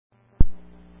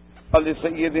آل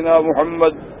سيدنا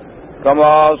محمد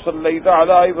كما صليت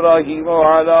على إبراهيم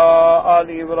وعلى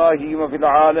آل إبراهيم في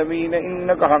العالمين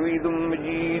إنك حميد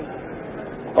مجيد.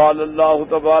 قال الله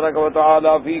تبارك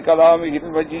وتعالى في كلامه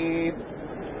المجيد: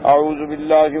 أعوذ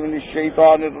بالله من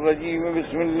الشيطان الرجيم.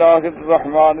 بسم الله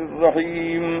الرحمن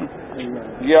الرحيم.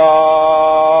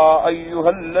 يا أيها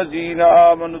الذين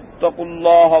آمنوا اتقوا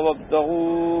الله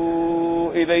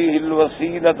وابتغوا إليه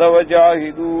الوسيلة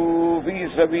وجاهدوا في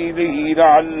سبيله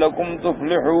لعلكم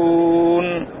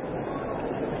تفلحون.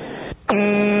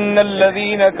 إن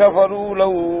الذين كفروا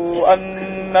لو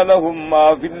أن لهم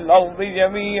ما في الأرض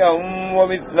جميعا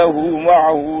ومثله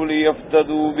معه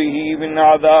ليفتدوا به من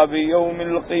عذاب يوم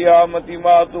القيامة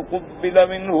ما تقبل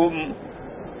منهم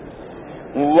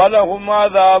ولهم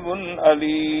عذاب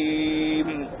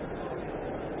أليم.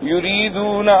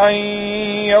 يريدون أن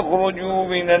يخرجوا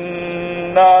من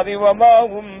النار وما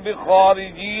هم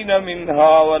بخارجين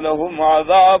منها ولهم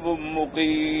عذاب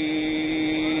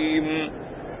مقيم.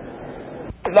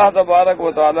 اللہ تبارک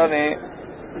و تعالی نے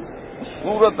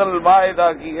سورۃ المائدہ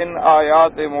کی ان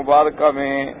آیات مبارکہ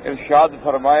میں ارشاد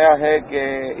فرمایا ہے کہ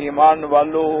ایمان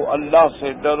والو اللہ سے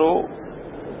ڈرو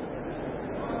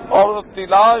اور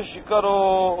تلاش کرو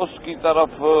اس کی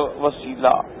طرف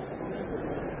وسیلہ،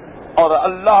 اور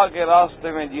اللہ کے راستے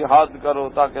میں جہاد کرو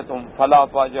تاکہ تم فلاح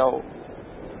پا جاؤ.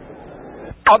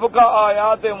 اب کا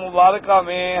آیات مبارکہ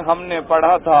میں ہم نے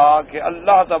پڑھا تھا کہ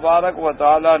اللہ تبارک و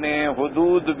تعالی نے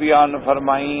حدود بیان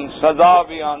فرمائی، سزا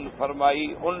بیان فرمائی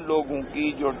ان لوگوں کی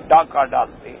جو ڈاکہ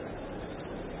ڈالتے ہیں،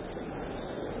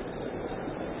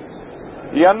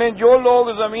 یعنی جو لوگ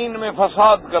زمین میں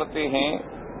فساد کرتے ہیں،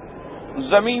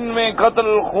 زمین میں قتل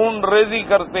خون ریزی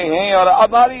کرتے ہیں، اور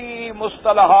ہماری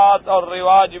مصطلحات اور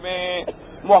رواج میں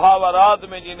محاورات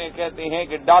میں جنہیں کہتے ہیں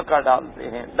کہ ڈاکہ ڈالتے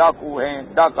ہیں، ڈاکو ہیں،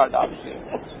 ڈاکہ ڈالتے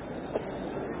ہیں،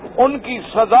 ان کی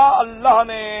سزا اللہ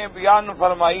نے بیان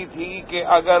فرمائی تھی کہ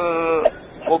اگر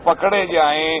وہ پکڑے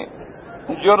جائیں،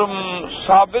 جرم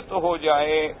ثابت ہو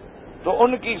جائے تو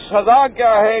ان کی سزا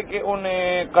کیا ہے کہ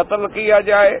انہیں قتل کیا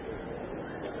جائے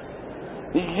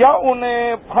یا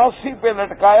انہیں پھانسی پہ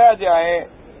لٹکایا جائے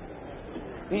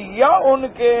یا ان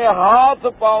کے ہاتھ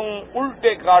پاؤں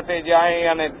الٹے کاٹے جائیں،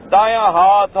 یعنی دایاں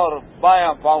ہاتھ اور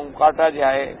بایاں پاؤں کاٹا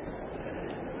جائے،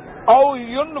 او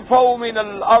ينفوا من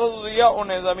الارض، یا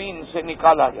انہیں زمین سے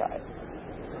نکالا جائے.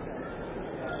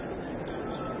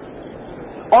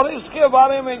 اور اس کے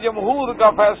بارے میں جمہور کا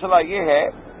فیصلہ یہ ہے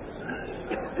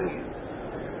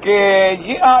کہ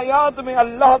یہ آیات میں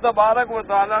اللہ تبارک و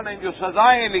تعالی نے جو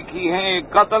سزائیں لکھی ہیں، ایک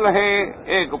قتل ہے،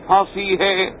 ایک پھانسی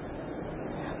ہے،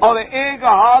 اور ایک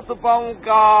ہاتھ پاؤں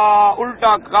کا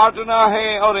الٹا کاٹنا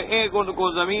ہے، اور ایک ان کو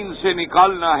زمین سے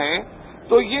نکالنا ہے،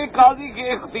 تو یہ قاضی کے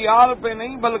اختیار پہ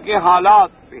نہیں بلکہ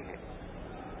حالات پہ ہے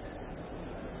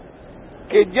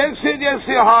کہ جیسے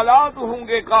جیسے حالات ہوں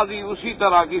گے قاضی اسی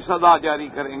طرح کی سزا جاری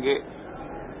کریں گے.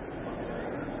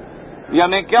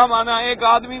 یعنی کیا مانا؟ ایک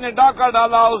آدمی نے ڈاکہ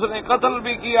ڈالا، اس نے قتل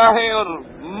بھی کیا ہے اور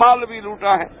مال بھی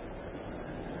لوٹا ہے،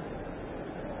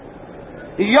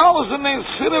 یا اس نے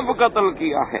صرف قتل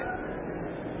کیا ہے،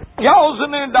 یا اس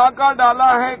نے ڈاکہ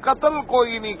ڈالا ہے، قتل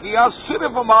کوئی نہیں کیا،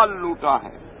 صرف مال لوٹا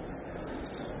ہے،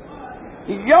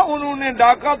 یا انہوں نے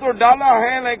ڈاکہ تو ڈالا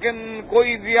ہے لیکن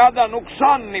کوئی زیادہ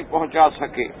نقصان نہیں پہنچا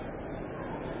سکے.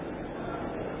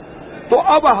 تو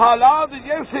اب حالات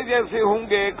جیسے جیسے ہوں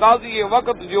گے، قاضی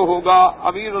وقت جو ہوگا،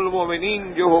 امیر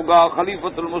المومنین جو ہوگا،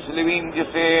 خلیفۃ المسلمین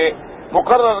جسے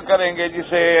مقرر کریں گے،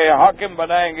 جسے حاکم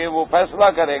بنائیں گے، وہ فیصلہ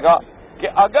کرے گا کہ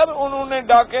اگر انہوں نے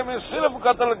ڈاکے میں صرف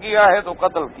قتل کیا ہے تو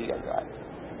قتل کیا جائے.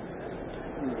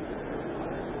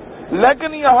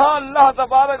 لیکن یہاں اللہ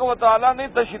تبارک و تعالی نے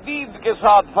تشدید کے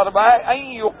ساتھ فرمایا ان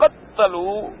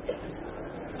یقتلوا،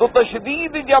 تو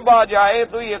تشدید جب آ جائے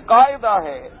تو یہ قاعدہ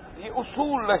ہے، یہ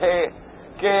اصول ہے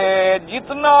کہ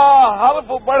جتنا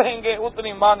حرف بڑھیں گے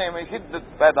اتنی معنی میں شدت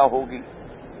پیدا ہوگی.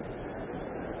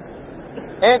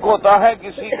 ایک ہوتا ہے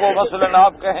کسی کو مثلا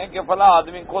آپ کہیں کہ فلاں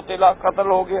آدمی کو قتل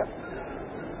ہو گیا،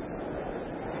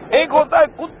 ایک ہوتا ہے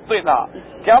قتلا،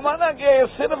 کیا مانا کہ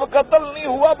صرف قتل نہیں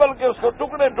ہوا بلکہ اس کو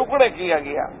ٹکڑے ٹکڑے کیا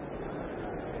گیا.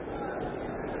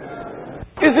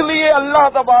 اس لیے اللہ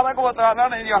تبارک و تعالیٰ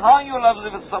نے یہاں یہ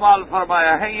لفظ استعمال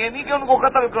فرمایا ہے، یہ نہیں کہ ان کو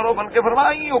قتل کرو بلکہ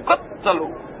فرمایا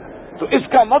یقتلوا. تو اس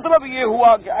کا مطلب یہ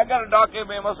ہوا کہ اگر ڈاکے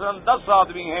میں مثلا 10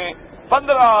 آدمی ہیں،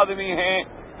 15 آدمی ہیں،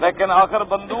 لیکن آخر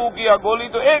بندوق یا گولی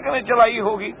تو ایک نے چلائی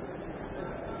ہوگی،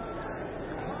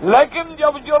 لیکن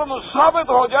جب جرم ثابت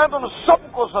ہو جائے تو ان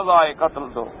سب کو سزائے قتل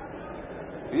دو،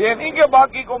 یہ نہیں کہ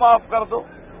باقی کو معاف کر دو.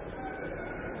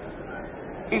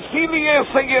 اسی لیے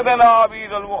سیدنا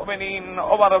امیر المؤمنین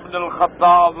عمر بن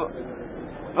الخطاب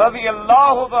رضی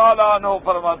اللہ تعالیٰ عنہ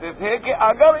فرماتے تھے کہ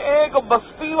اگر ایک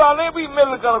بستی والے بھی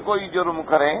مل کر کوئی جرم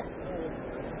کریں،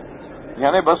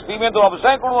 یعنی بستی میں تو اب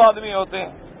سینکڑوں آدمی ہوتے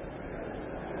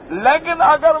ہیں، لیکن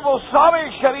اگر وہ سارے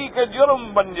شریک جرم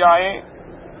بن جائیں،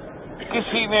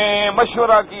 کسی نے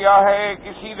مشورہ کیا ہے،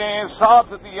 کسی نے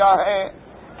ساتھ دیا ہے،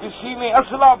 کسی نے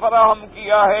اسلحہ فراہم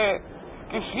کیا ہے،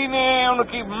 کسی نے ان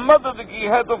کی مدد کی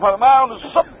ہے، تو فرمایا ان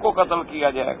سب کو قتل کیا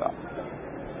جائے گا۔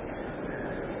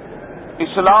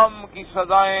 اسلام کی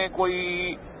سزائیں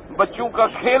کوئی بچوں کا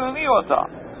کھیل نہیں ہوتا،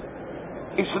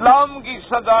 اسلام کی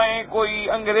سزائیں کوئی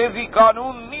انگریزی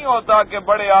قانون نہیں ہوتا کہ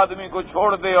بڑے آدمی کو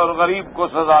چھوڑ دے اور غریب کو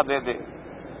سزا دے دے۔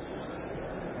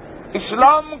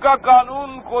 اسلام کا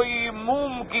قانون کوئی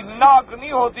موم کی ناک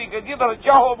نہیں ہوتی کہ جدھر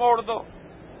چاہو موڑ دو۔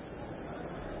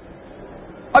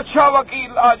 اچھا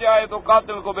وکیل آ جائے تو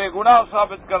قاتل کو بے گناہ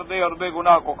ثابت کر دے اور بے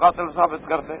گناہ کو قاتل ثابت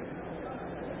کر دے۔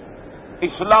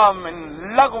 اسلام ان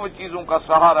لغو چیزوں کا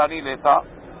سہارا نہیں لیتا۔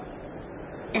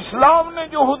 اسلام نے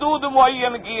جو حدود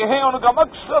معین کیے ہیں ان کا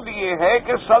مقصد یہ ہے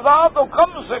کہ سزا تو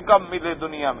کم سے کم ملے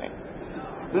دنیا میں،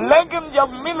 لیکن جب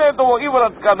ملے تو وہ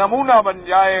عبرت کا نمونہ بن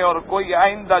جائے اور کوئی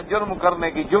آئندہ جرم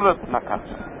کرنے کی جرت نہ کر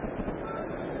سکے۔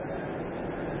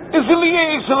 اس لیے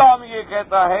اسلام یہ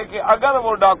کہتا ہے کہ اگر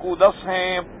وہ ڈاکو 10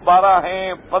 ہیں، 12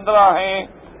 ہیں، 15 ہیں،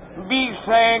 20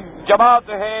 ہیں، جماعت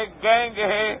ہے، گینگ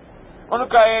ہے، ان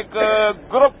کا ایک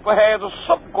گروپ ہے، تو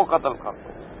سب کو قتل کر دو۔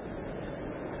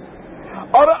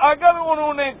 اور اگر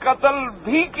انہوں نے قتل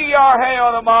بھی کیا ہے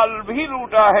اور مال بھی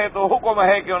لوٹا ہے تو حکم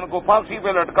ہے کہ ان کو پھانسی پہ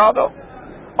لٹکا دو،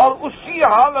 اور اسی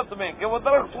حالت میں کہ وہ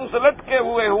درختوں سے لٹکے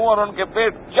ہوئے ہوں اور ان کے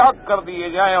پیٹ چاک کر دیے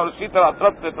جائیں اور اسی طرح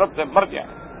تڑپتے تڑپتے مر جائیں۔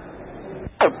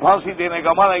 پھانسی دینے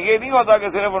کا معنی یہ نہیں ہوتا کہ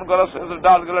صرف ان کو رسے سے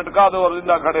ڈال کے لٹکا دو اور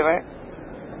زندہ کھڑے رہیں،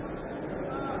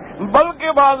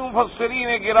 بلکہ بعض مفسرین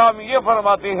کرام یہ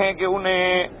فرماتے ہیں کہ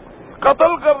انہیں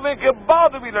قتل کرنے کے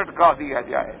بعد بھی لٹکا دیا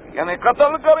جائے، یعنی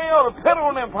قتل کریں اور پھر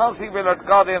انہیں پھانسی پہ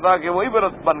لٹکا دیں تاکہ وہ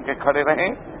عبرت بن کے کھڑے رہیں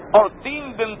اور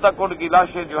 3 دن تک ان کی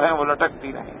لاشیں جو ہیں وہ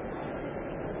لٹکتی رہیں۔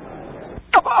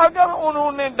 اب اگر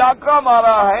انہوں نے ڈاکہ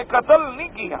مارا ہے، قتل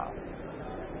نہیں کیا،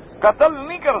 قتل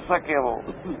نہیں کر سکے، وہ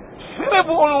صرف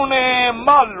انہوں نے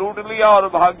مال لوٹ لیا اور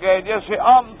بھاگ گئے، جیسے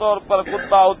عام طور پر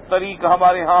کتا الطریق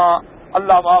ہمارے ہاں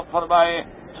اللہ معاف فرمائے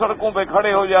سڑکوں پہ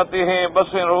کھڑے ہو جاتے ہیں،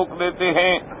 بسیں روک لیتے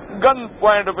ہیں، گن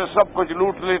پوائنٹ پہ سب کچھ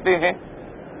لوٹ لیتے ہیں،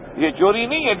 یہ چوری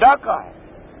نہیں ہے، ڈاکہ ہے۔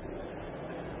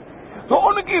 تو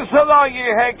ان کی سزا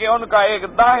یہ ہے کہ ان کا ایک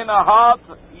داہنا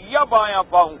ہاتھ یا بایاں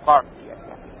پاؤں کاٹ دیا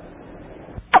جائے۔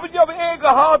 اب جب ایک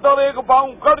ہاتھ اور ایک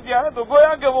پاؤں کٹ جائے تو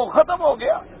گویا کہ وہ ختم ہو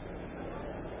گیا۔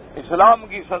 اسلام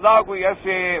کی سزا کوئی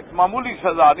ایسے معمولی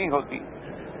سزا نہیں ہوتی۔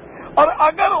 اور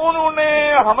اگر انہوں نے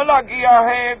حملہ کیا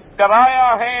ہے، ڈرایا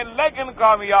ہے، لیکن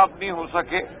کامیاب نہیں ہو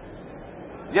سکے،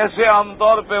 جیسے عام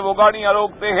طور پہ وہ گاڑیاں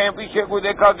روکتے ہیں، پیچھے کوئی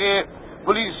دیکھا کہ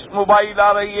پولیس موبائل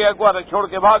آ رہی ہے، کوئی چھوڑ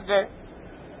کے بھاگ گئے،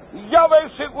 یا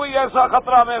ویسے کوئی ایسا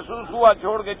خطرہ محسوس ہوا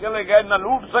چھوڑ کے چلے گئے، نہ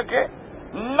لوٹ سکے،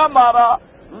 نہ مارا،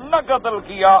 نہ قتل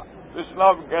کیا، تو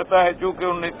اسلام کہتا ہے چونکہ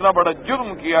انہوں نے اتنا بڑا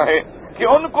جرم کیا ہے کہ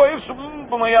ان کو اس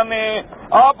یعنی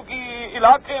آپ کی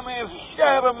علاقے میں، اس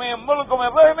شہر میں، ملک میں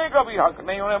رہنے کا بھی حق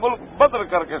نہیں، انہیں ملک بدر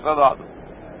کر کے سزا دو۔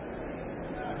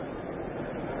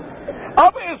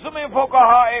 اب اس میں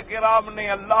فقہاء کرام نے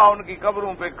اللہ ان کی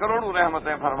قبروں پہ کروڑوں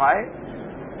رحمتیں فرمائے۔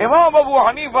 امام ابو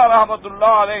حنیفہ رحمۃ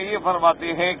اللہ علیہ یہ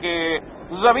فرماتے ہیں کہ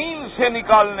زمین سے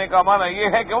نکالنے کا معنی یہ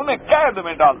ہے کہ انہیں قید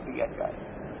میں ڈال دیا جائے،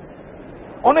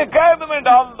 انہیں قید میں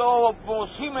ڈال دو،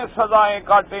 اسی میں سزائیں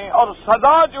کاٹیں، اور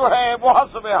سزا جو ہے وہ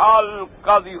حسب حال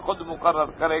قاضی خود مقرر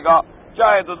کرے گا،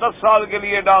 چاہے تو 10 سال کے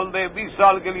لیے ڈال دے، 20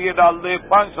 سال کے لیے ڈال دے،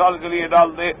 5 سال کے لیے ڈال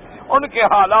دے، ان کے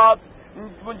حالات،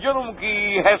 جرم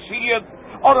کی حیثیت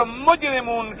اور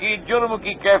مجرمون کی جرم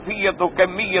کی کیفیت و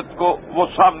کمیت کو وہ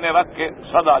سامنے رکھ کے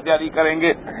سزا جاری کریں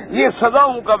گے۔ یہ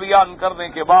سزاؤں کا بیان کرنے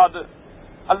کے بعد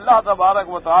اللہ تبارک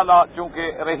و تعالی چونکہ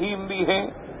رحیم بھی ہیں،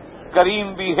 کریم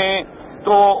بھی ہیں،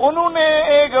 تو انہوں نے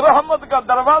ایک رحمت کا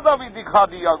دروازہ بھی دکھا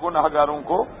دیا گنہگاروں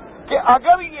کو کہ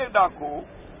اگر یہ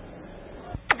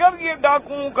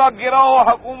ڈاکوؤں کا گراؤ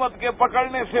حکومت کے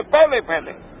پکڑنے سے پہلے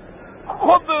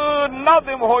خود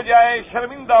نادم ہو جائے،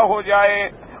 شرمندہ ہو جائے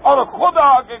اور خود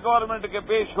آ کے گورنمنٹ کے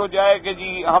پیش ہو جائے کہ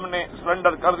جی ہم نے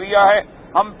سرنڈر کر دیا ہے،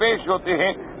 ہم پیش ہوتے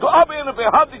ہیں، تو اب ان پہ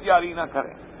حد جاری نہ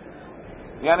کریں،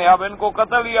 یعنی اب ان کو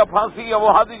قتل یا پھانسی یا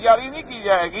وہ حد جاری نہیں کی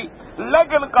جائے گی،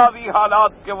 لیکن قاضی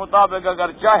حالات کے مطابق اگر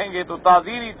چاہیں گے تو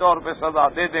تعزیری طور پہ سزا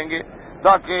دے دیں گے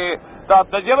تاکہ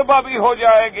تجربہ بھی ہو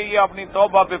جائے کہ یہ اپنی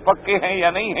توبہ پہ پکے ہیں یا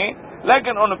نہیں ہیں،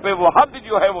 لیکن ان پہ وہ حد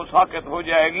جو ہے وہ ساقط ہو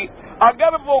جائے گی۔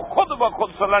 اگر وہ خود بخود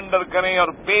سرنڈر کریں اور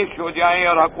پیش ہو جائیں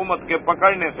اور حکومت کے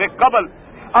پکڑنے سے قبل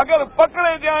اگر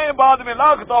پکڑے جائیں، بعد میں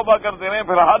لاکھ توبہ کرتے رہیں،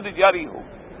 پھر حد جاری ہو۔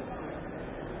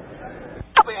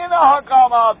 اب ان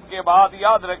احکامات کے بعد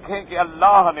یاد رکھیں کہ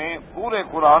اللہ نے پورے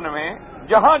قرآن میں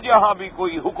جہاں جہاں بھی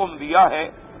کوئی حکم دیا ہے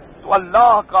تو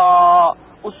اللہ کا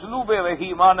اسلوب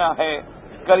رحیمانہ ہے،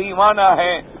 کریمانہ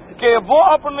ہے کہ وہ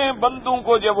اپنے بندوں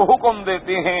کو جب حکم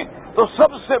دیتے ہیں تو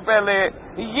سب سے پہلے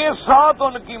یہ ساتھ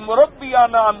ان کی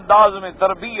مربیانہ انداز میں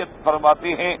تربیت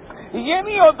فرماتے ہیں۔ یہ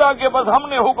نہیں ہوتا کہ بس ہم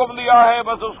نے حکم دیا ہے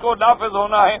بس اس کو نافذ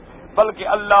ہونا ہے، بلکہ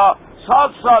اللہ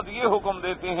ساتھ ساتھ یہ حکم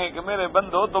دیتے ہیں کہ میرے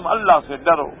بندو تم اللہ سے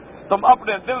ڈرو، تم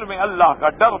اپنے دل میں اللہ کا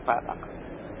ڈر پیدا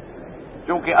کرو،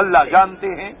 کیونکہ اللہ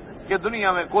جانتے ہیں کہ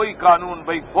دنیا میں کوئی قانون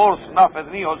بائی فورس نافذ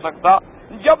نہیں ہو سکتا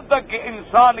جب تک کہ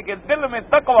انسان کے دل میں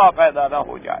تقوی پیدا نہ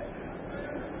ہو جائے۔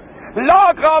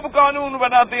 لاکھ آپ قانون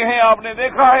بناتے ہیں، آپ نے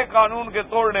دیکھا ہے قانون کے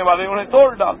توڑنے والے انہیں توڑ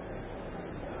ڈال،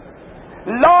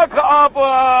 لاکھ آپ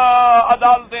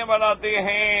عدالتیں بناتے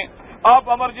ہیں، آپ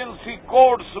ایمرجنسی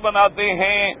کورٹس بناتے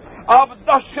ہیں، آپ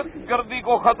دہشت گردی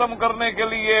کو ختم کرنے کے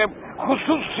لیے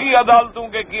خصوصی عدالتوں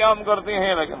کے قیام کرتے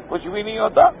ہیں، لیکن کچھ بھی نہیں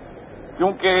ہوتا،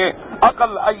 کیونکہ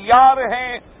عقل عیار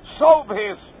ہے، 100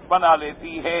 بھیس بنا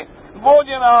لیتی ہے۔ وہ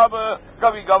جناب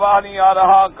کبھی گواہ نہیں آ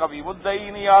رہا، کبھی مدعی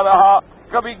نہیں آ رہا،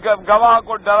 کبھی گواہ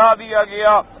کو ڈرا دیا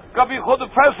گیا، کبھی خود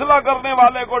فیصلہ کرنے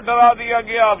والے کو ڈرا دیا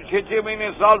گیا۔ اب 6 مہینے،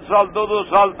 سال 2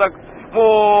 سال تک وہ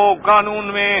قانون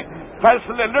میں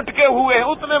فیصلے لٹکے ہوئے ہیں،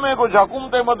 اتنے میں کچھ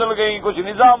حکومتیں بدل گئیں، کچھ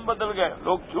نظام بدل گئے،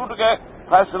 لوگ چھوٹ گئے،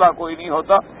 فیصلہ کوئی نہیں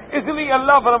ہوتا۔ اس لیے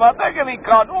اللہ فرماتا ہے کہ نہیں،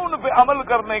 قانون پہ عمل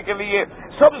کرنے کے لیے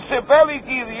سب سے پہلی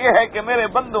چیز یہ ہے کہ میرے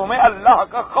بندوں میں اللہ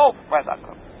کا خوف پیدا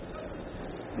کرو۔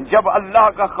 جب اللہ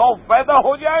کا خوف پیدا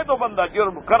ہو جائے تو بندہ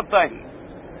جرم کرتا ہی۔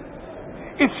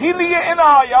 اسی لیے ان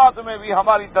آیات میں بھی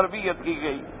ہماری تربیت کی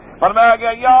گئی، فرمایا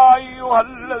گیا یا ایھا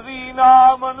الذین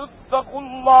آمنوا اتقوا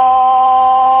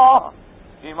اللہ،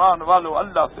 ایمان والو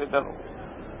اللہ سے ڈرو۔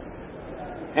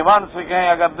 ایمان سے کہیں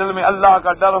اگر دل میں اللہ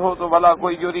کا ڈر ہو تو بھلا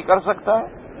کوئی چوری کر سکتا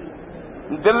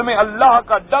ہے؟ دل میں اللہ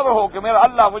کا ڈر ہو کہ میرا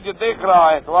اللہ مجھے دیکھ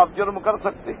رہا ہے تو آپ جرم کر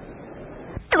سکتے ہیں۔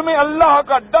 دل میں اللہ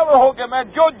کا ڈر ہو کہ میں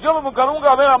جو جرم کروں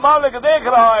گا میرا مالک دیکھ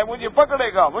رہا ہے، مجھے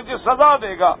پکڑے گا، مجھے سزا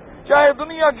دے گا، چاہے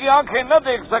دنیا کی آنکھیں نہ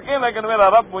دیکھ سکیں لیکن میرا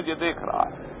رب مجھے دیکھ رہا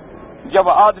ہے۔ جب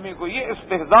آدمی کو یہ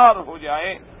استحضار ہو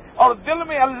جائے اور دل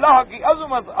میں اللہ کی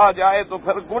عظمت آ جائے تو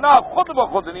پھر گناہ خود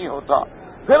بخود نہیں ہوتا،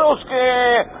 پھر اس کے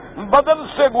بدن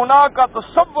سے گناہ کا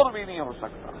تصور بھی نہیں ہو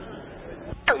سکتا۔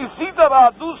 اسی طرح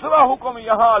دوسرا حکم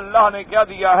یہاں اللہ نے کیا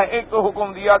دیا ہے، ایک تو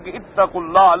حکم دیا کہ اتقوا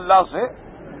اللہ، اللہ سے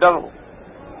ڈرو،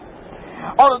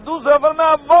 اور دوسرا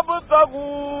فرمایا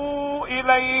وابتغوا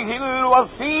الیہ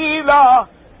الوسیلہ،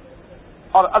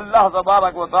 اور اللہ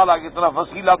تبارک و تعالیٰ کی طرف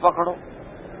وسیلہ پکڑو۔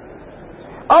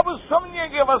 اب سمجھیں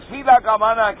کہ وسیلہ کا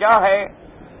معنی کیا ہے،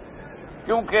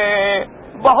 کیونکہ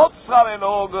بہت سارے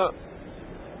لوگ،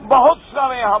 بہت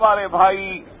سارے ہمارے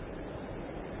بھائی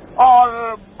اور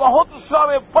بہت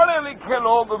سارے پڑھے لکھے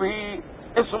لوگ بھی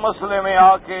اس مسئلے میں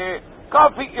آ کے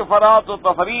کافی افراط و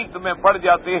تفریط میں پڑ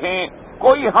جاتے ہیں،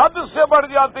 کوئی حد سے بڑھ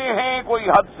جاتے ہیں، کوئی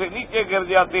حد سے نیچے گر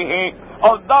جاتے ہیں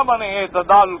اور دامن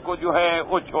اعتدال کو جو ہے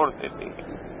وہ چھوڑ دیتے ہیں۔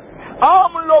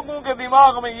 عام لوگوں کے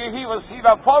دماغ میں یہی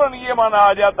وسیلہ فوراً یہ مانا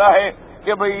آ جاتا ہے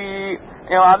کہ بھئی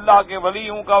اللہ کے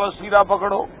ولیوں کا وسیلہ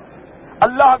پکڑو،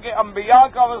 اللہ کے انبیاء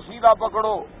کا وسیلہ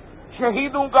پکڑو،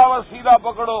 شہیدوں کا وسیلہ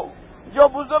پکڑو، جو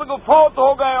بزرگ فوت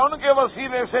ہو گئے ان کے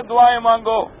وسیلے سے دعائیں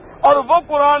مانگو، اور وہ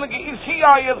قرآن کی اسی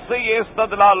آیت سے یہ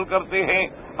استدلال کرتے ہیں،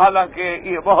 حالانکہ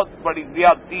یہ بہت بڑی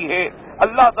زیادتی ہے۔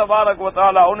 اللہ تبارک و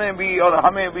تعالیٰ انہیں بھی اور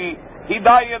ہمیں بھی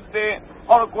ہدایت دے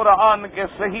اور قرآن کے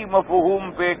صحیح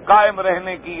مفہوم پہ قائم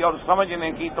رہنے کی اور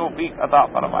سمجھنے کی توفیق عطا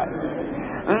فرمائے۔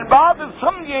 بات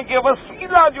سمجھیں کہ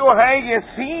وسیلہ جو ہے یہ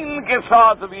سین کے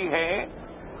ساتھ بھی ہے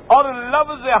اور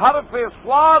لفظ حرف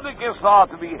صاد کے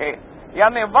ساتھ بھی ہے،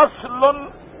 یعنی وصل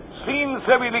سین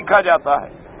سے بھی لکھا جاتا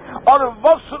ہے اور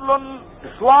وصل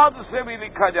صاد سے بھی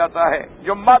لکھا جاتا ہے،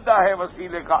 جو مادہ ہے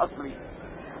وسیلے کا اصلی۔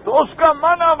 تو اس کا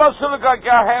معنی وصل کا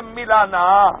کیا ہے؟ ملانا۔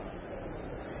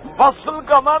 وصل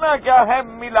کا معنی کیا ہے؟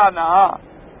 ملانا۔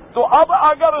 تو اب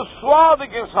اگر صاد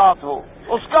کے ساتھ ہو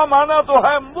اس کا معنی تو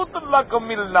ہے مطلق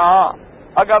ملنا،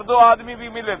 اگر دو آدمی بھی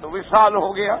ملے تو وصال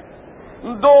ہو گیا۔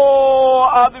 دو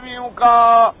آدمیوں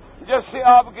کا، جیسے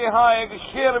آپ کے ہاں ایک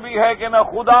شعر بھی ہے کہ نہ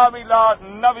خدا ملا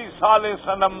نہ وصال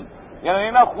صنم، یعنی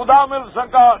نہ خدا مل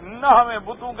سکا نہ ہمیں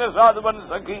بتوں کے ساتھ بن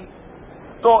سکی۔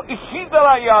 تو اسی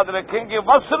طرح یاد رکھیں کہ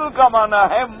وصل کا معنی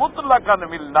ہے مطلقاً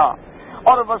ملنا،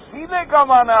 اور وسیلے کا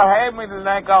معنی ہے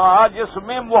ملنے کا معنی جس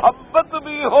میں محبت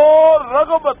بھی ہو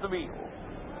رغبت بھی ہو،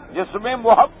 جس میں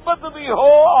محبت بھی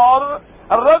ہو اور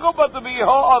رغبت بھی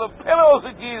ہو، اور پھر اس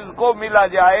چیز کو ملا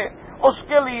جائے، اس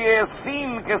کے لیے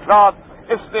سین کے ساتھ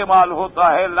استعمال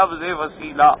ہوتا ہے لفظ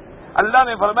وسیلہ۔ اللہ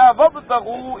نے فرمایا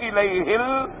وابتغوا الیہ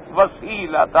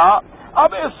الوسیلۃ،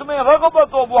 اب اس میں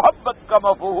رغبت و محبت کا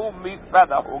مفہوم بھی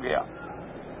پیدا ہو گیا۔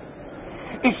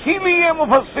 اسی لیے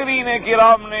مفسرین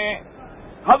کرام نے،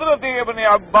 حضرت ابن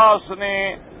عباس نے،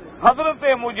 حضرت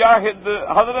مجاہد،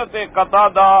 حضرت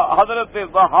قتادہ، حضرت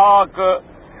ضحاک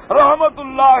رحمت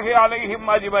اللہ علیہم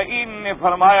اجمعین نے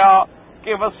فرمایا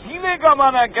کہ وسیلے کا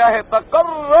معنی کیا ہے؟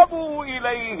 تقربوا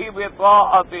الیہ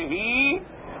بطاعتہ،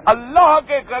 اللہ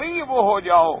کے قریب ہو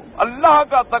جاؤ، اللہ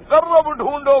کا تقرب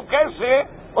ڈھونڈو، کیسے؟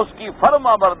 اس کی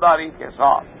فرما برداری کے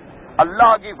ساتھ۔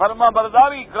 اللہ کی فرما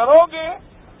برداری کرو گے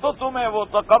تو تمہیں وہ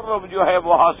تقرب جو ہے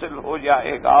وہ حاصل ہو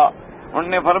جائے گا۔ انہوں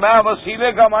نے فرمایا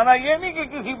وسیلے کا معنی یہ نہیں کہ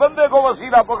کسی بندے کو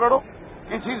وسیلہ پکڑو،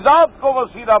 کسی ذات کو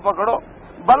وسیلہ پکڑو،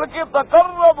 بلکہ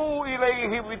تقربوا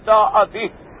الیہ بطاعتہ،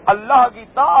 اللہ کی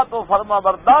طاعت و فرما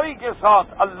برداری کے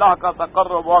ساتھ اللہ کا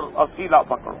تقرب اور وسیلہ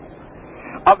پکڑو۔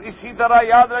 اب اسی طرح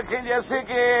یاد رکھیں، جیسے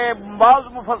کہ بعض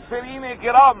مفسرین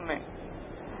کرام نے،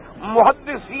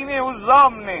 محدثین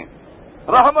عظام نے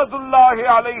رحمت اللہ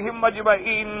علیہم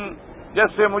اجمعین،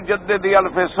 جیسے مجدد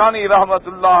الفسانی رحمت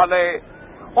اللہ علیہ،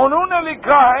 انہوں نے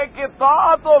لکھا ہے کہ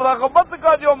طاعت و رغبت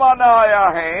کا جو معنی آیا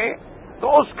ہے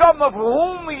تو اس کا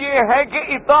مفہوم یہ ہے کہ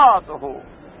اطاعت ہو،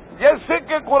 جیسے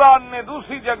کہ قرآن نے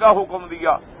دوسری جگہ حکم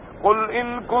دیا، قل ان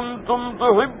کنتم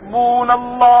تحبون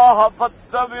اللہ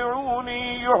فاتبعونی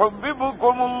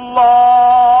یحببکم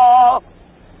اللہ۔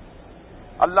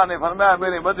 اللہ نے فرمایا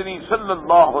میرے مدنی صلی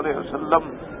اللہ علیہ وسلم،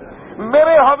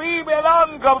 میرے حبیب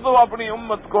اعلان کر دو اپنی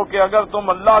امت کو کہ اگر تم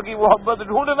اللہ کی محبت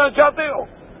ڈھونڈنا چاہتے ہو،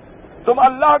 تم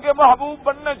اللہ کے محبوب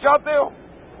بننا چاہتے ہو،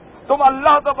 تم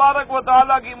اللہ تبارک و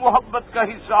تعالیٰ کی محبت کا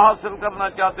حصہ حاصل کرنا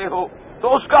چاہتے ہو،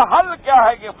 تو اس کا حل کیا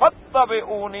ہے کہ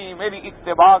فاتبعونی، میری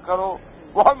اتباع کرو،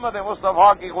 محمد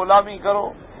مصطفیٰ کی غلامی کرو،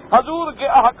 حضور کے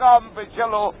احکام پہ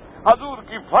چلو، حضور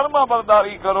کی فرما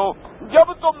برداری کرو۔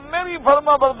 جب تم میری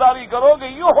فرما برداری کرو گے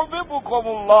یحببکم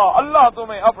اللہ، اللہ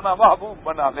تمہیں اپنا محبوب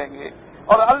بنا دیں گے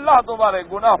اور اللہ تمہارے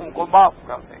گناہوں کو معاف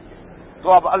کر دیں گے۔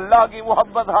 تو اب اللہ کی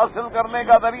محبت حاصل کرنے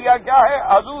کا ذریعہ کیا ہے؟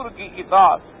 حضور کی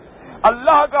اطاعت۔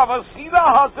 اللہ کا وسیلہ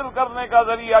حاصل کرنے کا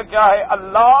ذریعہ کیا ہے؟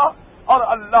 اللہ اور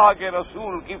اللہ کے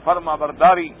رسول کی فرما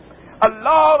برداری،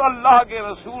 اللہ اور اللہ کے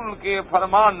رسول کے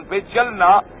فرمان پہ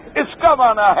چلنا، اس کا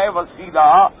معنی ہے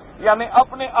وسیلہ، یعنی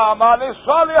اپنے اعمال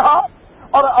صالحہ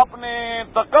اور اپنے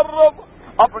تقرب،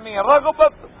 اپنی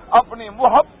رغبت، اپنی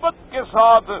محبت کے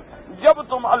ساتھ جب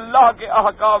تم اللہ کے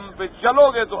احکام پہ چلو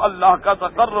گے تو اللہ کا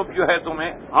تقرب جو ہے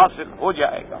تمہیں حاصل ہو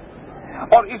جائے گا۔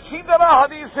 اور اسی طرح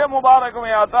حدیث مبارک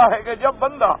میں آتا ہے کہ جب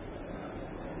بندہ،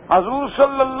 حضور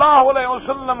صلی اللہ علیہ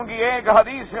وسلم کی ایک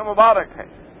حدیث مبارک ہے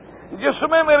جس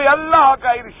میں میرے اللہ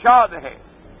کا ارشاد ہے،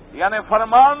 یعنی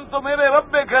فرمان تو میرے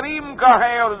رب کریم کا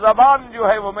ہے اور زبان جو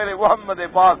ہے وہ میرے محمد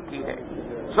پاک کی ہے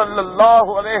صلی اللہ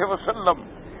علیہ وسلم۔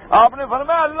 آپ نے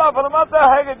فرمایا، اللہ فرماتا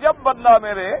ہے کہ جب بندہ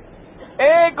میرے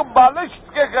ایک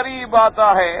بالشت کے قریب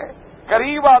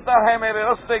آتا ہے میرے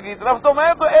رستے کی طرف، تو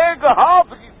میں تو ایک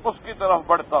ہاتھ اس کی طرف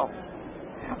بڑھتا ہوں،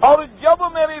 اور جب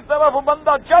میری طرف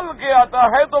بندہ چل کے آتا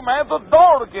ہے تو میں تو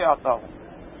دوڑ کے آتا ہوں۔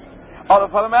 اور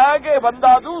فرمایا کہ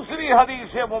بندہ دوسری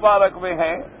حدیث مبارک میں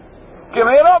ہے کہ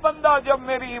میرا بندہ جب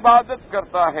میری عبادت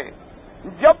کرتا ہے،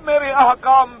 جب میرے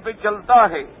احکام پہ چلتا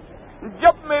ہے،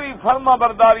 جب میری فرما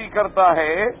برداری کرتا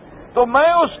ہے، تو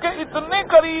میں اس کے اتنے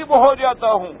قریب ہو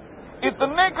جاتا ہوں،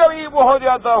 اتنے قریب ہو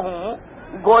جاتا ہوں،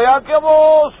 گویا کہ وہ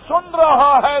سن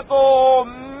رہا ہے تو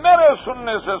میرے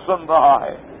سننے سے سن رہا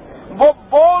ہے، وہ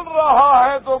بول رہا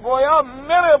ہے تو گویا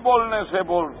میرے بولنے سے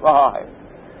بول رہا ہے۔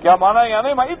 کیا معنی؟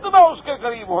 یعنی میں اتنا اس کے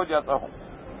قریب ہو جاتا ہوں۔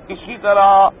 اسی طرح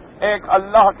ایک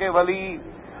اللہ کے ولی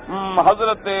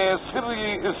حضرت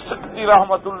سری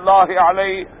رحمت اللہ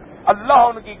علیہ، اللہ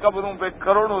ان کی قبروں پہ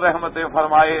کروڑوں رحمتیں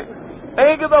فرمائے،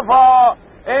 ایک دفعہ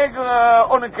ایک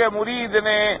ان کے مرید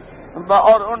نے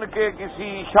اور ان کے کسی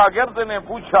شاگرد نے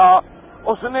پوچھا،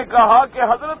 اس نے کہا کہ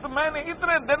حضرت میں نے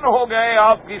اتنے دن ہو گئے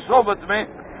آپ کی صحبت میں،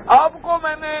 آپ کو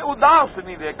میں نے اداس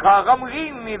نہیں دیکھا،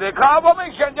 غمگین نہیں دیکھا، آپ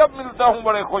ہمیشہ جب ملتا ہوں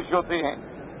بڑے خوش ہوتے ہیں،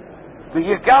 تو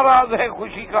یہ کیا راز ہے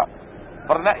خوشی کا؟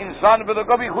 ورنہ انسان پہ تو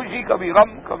کبھی خوشی کبھی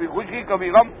غم، کبھی خوشی کبھی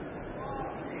غم،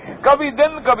 کبھی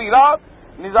دن کبھی رات،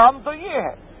 نظام تو یہ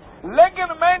ہے۔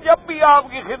 لیکن میں جب بھی آپ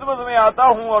کی خدمت میں آتا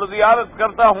ہوں اور زیارت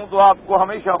کرتا ہوں تو آپ کو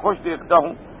ہمیشہ خوش دیکھتا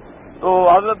ہوں۔ تو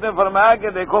حضرت نے فرمایا کہ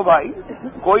دیکھو بھائی،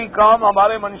 کوئی کام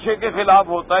ہمارے منشے کے خلاف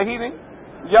ہوتا ہی نہیں،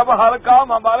 جب ہر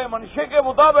کام ہمارے منشے کے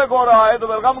مطابق ہو رہا ہے تو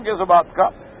پھر غم کس بات کا؟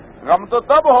 غم تو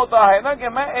تب ہوتا ہے نا کہ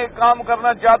میں ایک کام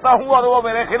کرنا چاہتا ہوں اور وہ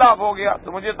میرے خلاف ہو گیا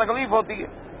تو مجھے تکلیف ہوتی ہے،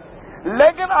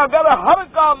 لیکن اگر ہر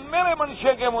کام میرے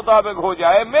منشے کے مطابق ہو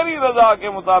جائے، میری رضا کے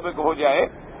مطابق ہو جائے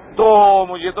تو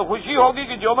مجھے تو خوشی ہوگی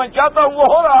کہ جو میں چاہتا ہوں وہ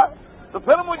ہو رہا ہے، تو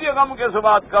پھر مجھے غم کس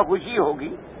بات کا خوشی ہوگی۔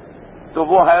 تو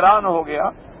وہ حیران ہو گیا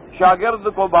شاگرد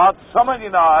کو بات سمجھ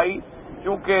نہ آئی،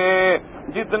 کیونکہ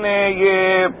جتنے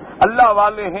یہ اللہ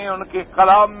والے ہیں ان کے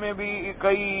کلام میں بھی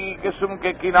کئی قسم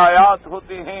کے کنایات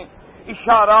ہوتے ہیں،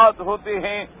 اشارات ہوتے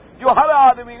ہیں جو ہر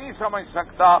آدمی نہیں سمجھ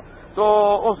سکتا۔ تو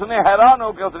اس نے حیران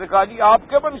ہو کے اس نے کہا جی آپ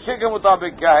کے منشے کے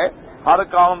مطابق کیا ہے؟ ہر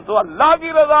کام تو اللہ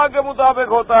کی رضا کے مطابق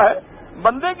ہوتا ہے،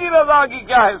 بندے کی رضا کی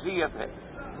کیا حیثیت ہے؟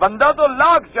 بندہ تو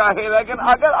لاکھ چاہے لیکن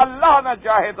اگر اللہ نہ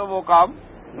چاہے تو وہ کام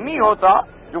نہیں ہوتا،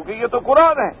 کیونکہ یہ تو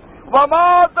قرآن ہے۔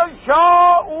 وَمَا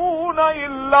تَشَاءُونَ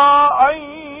إِلَّا أَن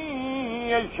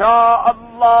يَشَاءَ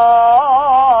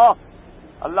اللَّهُ۔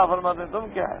 اللہ فرماتے ہیں تم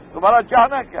کیا ہے، تمہارا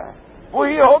چاہنا کیا ہے؟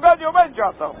 وہی ہوگا جو میں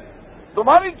چاہتا ہوں،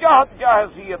 تمہاری چاہت کیا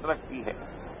حیثیت رکھتی ہے؟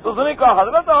 تو اس نے کہا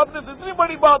حضرت آپ نے تو اتنی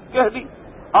بڑی بات کہہ دی،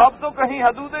 آپ تو کہیں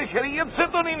حدود شریعت سے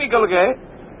تو نہیں نکل گئے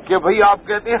کہ بھئی آپ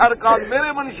کہتے ہیں ہر کام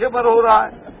میرے منشے پر ہو رہا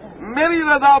ہے، میری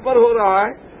رضا پر ہو رہا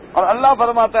ہے، اور اللہ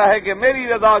فرماتا ہے کہ میری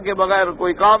رضا کے بغیر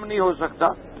کوئی کام نہیں ہو سکتا۔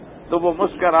 تو وہ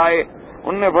مسکرائے،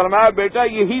 انہوں نے فرمایا بیٹا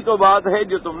یہی تو بات ہے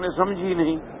جو تم نے سمجھی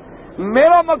نہیں،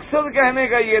 میرا مقصد کہنے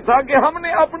کا یہ تھا کہ ہم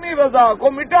نے اپنی رضا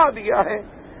کو مٹا دیا ہے،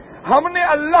 ہم نے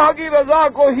اللہ کی رضا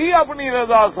کو ہی اپنی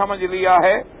رضا سمجھ لیا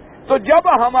ہے، تو جب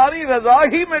ہماری رضا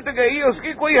ہی مٹ گئی اس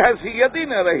کی کوئی حیثیت ہی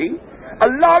نہ رہی۔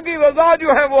 اللہ کی رضا جو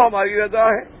ہے وہ ہماری رضا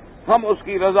ہے، ہم اس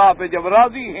کی رضا پہ جب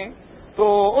راضی ہیں تو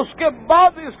اس کے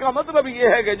بعد اس کا مطلب یہ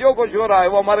ہے کہ جو کچھ ہو رہا ہے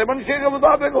وہ ہمارے منشے کے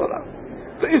مطابق ہو رہا ہے۔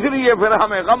 تو اس لیے پھر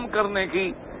ہمیں غم کرنے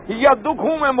کی یا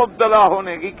دکھوں میں مبتلا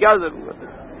ہونے کی کیا ضرورت ہے؟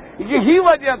 یہی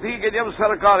وجہ تھی کہ جب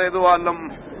سرکار دو عالم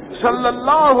صلی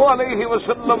اللہ علیہ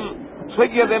وسلم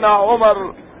سیدنا عمر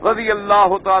رضی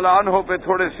اللہ تعالی عنہ پہ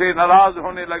تھوڑے سے ناراض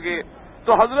ہونے لگے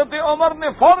تو حضرت عمر نے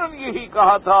فوراً یہی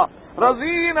کہا تھا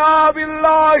رضینا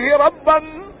باللہ ربا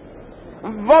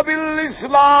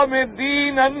وبالاسلام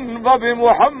دینا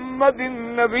وبمحمد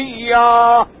نبیا۔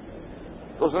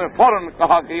 تو اس نے فوراً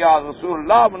کہا کہ یا رسول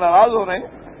اللہ آپ ناراض ہو رہے ہیں،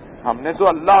 ہم نے تو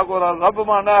اللہ کو رب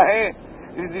مانا ہے،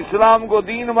 اسلام کو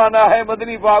دین مانا ہے،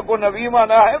 مدنی پاک کو نبی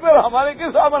مانا ہے، پھر ہمارے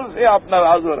کس عمل سے آپ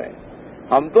ناراض ہو رہے ہیں؟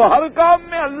 ہم تو ہر کام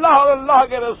میں اللہ اور اللہ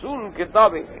کے رسول کے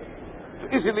تابع ہیں۔ تو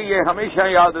اس لیے ہمیشہ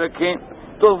یاد رکھیں،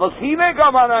 تو وسیلے کا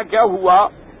معنی کیا ہوا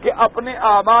کہ اپنے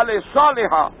اعمال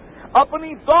صالحہ،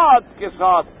 اپنی طاعت کے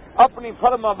ساتھ، اپنی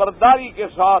فرما برداری کے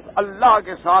ساتھ اللہ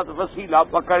کے ساتھ وسیلہ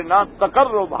پکڑنا،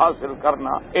 تقرب حاصل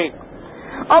کرنا۔ ایک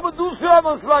اب دوسرا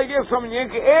مسئلہ یہ سمجھیں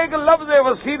کہ ایک لفظ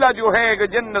وسیلہ جو ہے ایک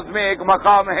جنت میں ایک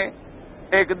مقام ہے،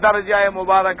 ایک درجہ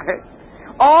مبارک ہے،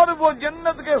 اور وہ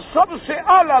جنت کے سب سے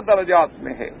اعلیٰ درجات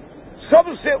میں ہے، سب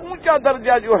سے اونچا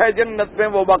درجہ جو ہے جنت میں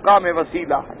وہ مقام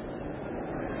وسیلہ ہے،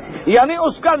 یعنی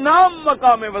اس کا نام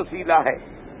مقام وسیلہ ہے۔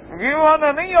 یہ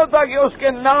معنی نہیں ہوتا کہ اس کے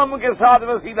نام کے ساتھ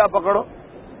وسیلہ پکڑو،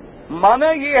 معنی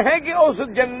یہ ہے کہ اس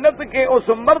جنت کے اس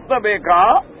مرتبے کا،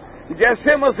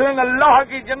 جیسے مثلا اللہ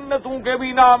کی جنتوں کے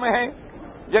بھی نام ہیں،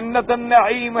 جنت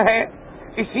النعیم ہے،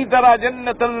 اسی طرح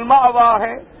جنت المأوا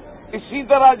ہے، اسی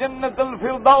طرح جنت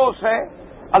الفردوس ہے،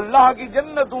 اللہ کی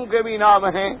جنتوں کے بھی نام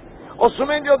ہیں، اس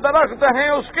میں جو درخت ہیں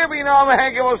اس کے بھی نام ہیں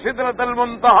کہ وہ سدرۃ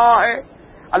المنتہا ہے،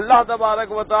 اللہ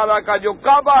تبارک و تعالیٰ کا جو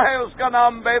کعبہ ہے اس کا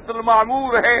نام بیت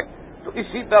المعمور ہے۔ تو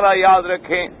اسی طرح یاد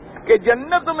رکھیں کہ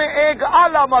جنت میں ایک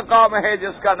اعلیٰ مقام ہے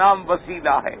جس کا نام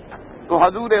وسیلہ ہے۔ تو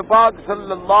حضور پاک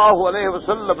صلی اللہ علیہ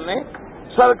وسلم نے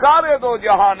سرکار دو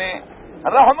جہاں نے،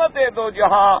 رحمت دو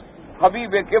جہاں،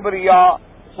 حبیب کبریا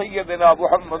سیدنا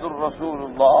محمد الرسول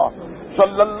اللہ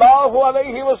صلی اللہ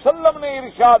علیہ وسلم نے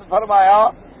ارشاد فرمایا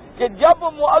کہ جب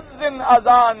مؤذن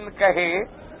اذان کہے،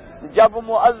 جب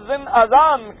مؤذن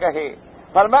اذان کہے،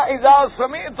 فرمایا اذا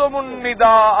سمعتم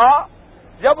النداء،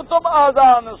 جب تم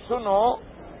اذان سنو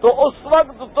تو اس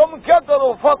وقت تم کیا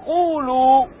کرو،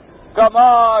 فقولوا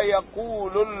کما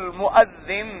یقول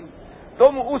المؤذن،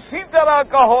 تم اسی طرح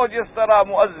کہو جس طرح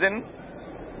مؤذن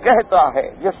کہتا ہے،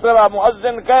 جس طرح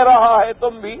مؤذن کہہ رہا ہے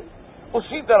تم بھی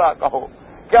اسی طرح کہو۔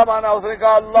 کیا معنی؟ اس نے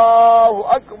کہا اللہ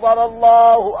اکبر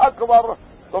اللہ اکبر،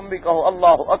 تم بھی کہو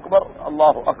اللہ اکبر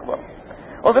اللہ اکبر۔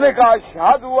 اس نے کہا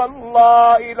اشہد ان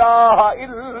لا الہ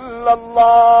الا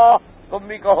اللہ، تم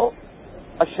بھی کہو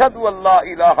اشہد ان لا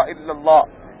الہ الا اللہ۔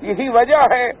 یہی وجہ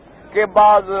ہے کہ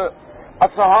بعض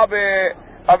اصحاب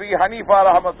ابی حنیفہ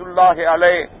رحمۃ اللہ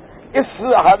علیہ اس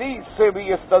حدیث سے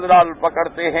بھی استدلال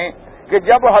پکڑتے ہیں کہ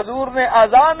جب حضور نے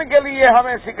اذان کے لیے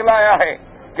ہمیں سکھلایا ہے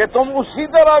کہ تم اسی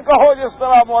طرح کہو جس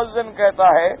طرح مؤذن کہتا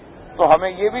ہے، تو ہمیں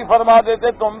یہ بھی فرما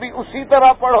دیتے تم بھی اسی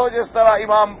طرح پڑھو جس طرح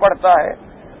امام پڑھتا ہے۔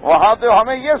 وہاں تو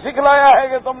ہمیں یہ سکھلایا ہے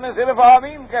کہ تم نے صرف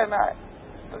آمین کہنا ہے۔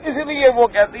 تو اس لیے وہ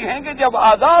کہتی ہیں کہ جب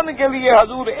اذان کے لیے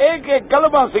حضور ایک ایک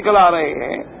کلمہ سکھلا رہے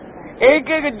ہیں، ایک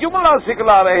ایک جملہ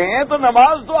سکھلا رہے ہیں، تو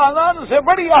نماز تو اذان سے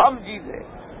بڑی اہم چیز ہے،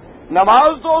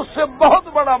 نماز تو اس سے بہت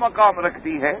بڑا مقام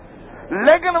رکھتی ہے۔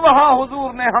 لیکن وہاں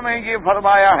حضور نے ہمیں یہ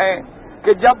فرمایا ہے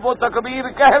کہ جب وہ تکبیر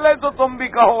کہہ لے تو تم بھی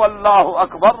کہو اللہ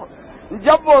اکبر،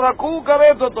 جب وہ رکوع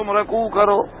کرے تو تم رکوع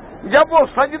کرو، جب وہ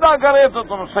سجدہ کرے تو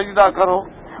تم سجدہ کرو،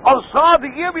 اور ساتھ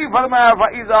یہ بھی فرمایا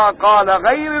فَإِذَا قَالَ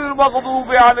غَيْرِ الْمَغْضُوبِ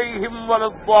عَلَيْهِمْ وَلَا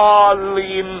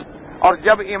الضَّالِّينَ، اور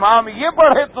جب امام یہ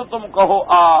پڑھے تو تم کہو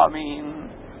آمین۔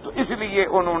 تو اس لیے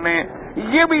انہوں نے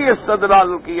یہ بھی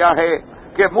استدلال کیا ہے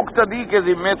کہ مقتدی کے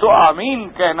ذمے تو آمین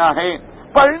کہنا ہے،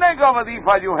 پڑھنے کا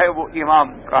وظیفہ جو ہے وہ امام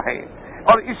کا ہے۔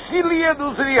 اور اسی لیے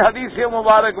دوسری حدیث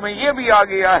مبارک میں یہ بھی آ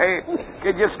گیا ہے کہ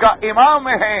جس کا امام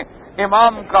ہے،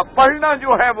 امام کا پڑھنا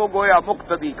جو ہے وہ گویا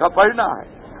مقتدی کا پڑھنا ہے،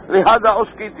 لہذا اس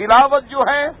کی تلاوت جو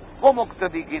ہے وہ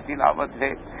مقتدی کی تلاوت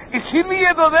ہے۔ اسی لیے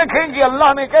تو دیکھیں کہ اللہ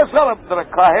نے کیسا ربط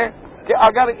رکھا ہے کہ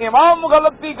اگر امام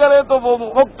غلطی کرے تو وہ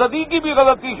مقتدی کی بھی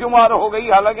غلطی شمار ہو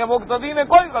گئی، حالانکہ مقتدی نے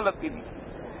کوئی غلطی نہیں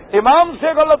کی۔ امام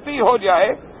سے غلطی ہو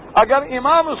جائے، اگر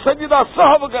امام سجدہ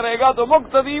سہو کرے گا تو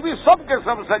مقتدی بھی سب کے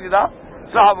سب سجدہ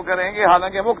سہو کریں گے،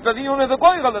 حالانکہ مقتدیوں نے تو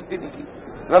کوئی غلطی نہیں کی،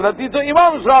 غلطی تو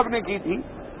امام صاحب نے کی تھی۔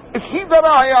 اسی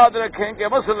طرح یاد رکھیں کہ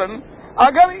مثلا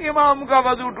اگر امام کا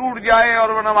وضو ٹوٹ جائے اور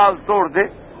وہ نماز توڑ دے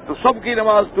تو سب کی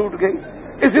نماز ٹوٹ گئی،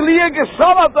 اس لیے کہ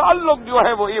سارا تعلق جو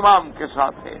ہے وہ امام کے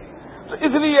ساتھ ہے۔ تو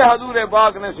اس لیے حضور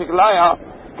پاک نے سکھلایا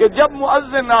کہ جب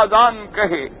مؤذن اذان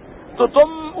کہے تو تم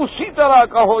اسی طرح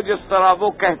کہو جس طرح وہ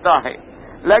کہتا ہے،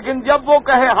 لیکن جب وہ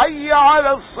کہے حی علی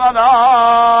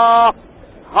الصلاۃ،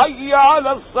 حی علی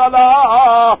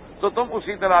الصلاۃ، تو تم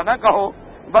اسی طرح نہ کہو،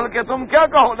 بلکہ تم کیا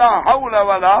کہو؟ لا حول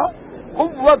ولا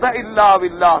قوت الا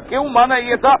باللہ۔ کیوں؟ مانا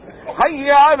یہ تھا حی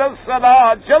علی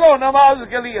الصلاۃ، چلو نماز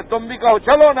کے لیے، تم بھی کہو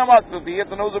چلو نماز کے لیے،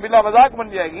 تو نعوذ باللہ مذاق بن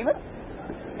جائے گی نا،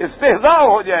 استہزاء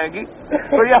ہو جائے گی۔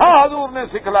 تو یہاں حضور نے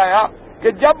سکھلایا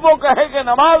کہ جب وہ کہے کہ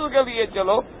نماز کے لیے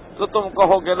چلو تو تم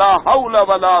کہو کہ لا حول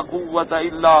ولا قوت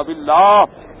الا باللہ،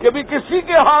 کہ بھی کسی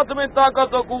کے ہاتھ میں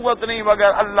طاقت و قوت نہیں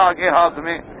مگر اللہ کے ہاتھ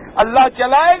میں، اللہ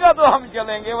چلائے گا تو ہم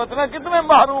چلیں گے، ورنہ کتنے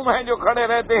محروم ہیں جو کھڑے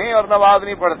رہتے ہیں اور نماز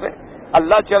نہیں پڑھتے،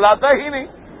 اللہ چلاتا ہی نہیں،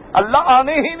 اللہ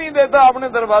آنے ہی نہیں دیتا اپنے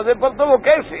دروازے پر، تو وہ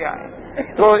کیسے آئے؟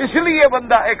 تو اس لیے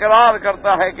بندہ اقرار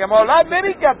کرتا ہے کہ مولا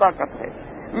میری کیا طاقت ہے،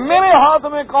 میرے ہاتھ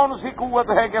میں کون سی قوت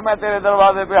ہے کہ میں تیرے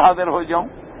دروازے پہ حاضر ہو جاؤں؟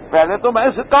 پہلے تو میں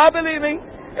اس قابل ہی نہیں،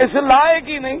 اس لائق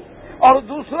ہی نہیں، اور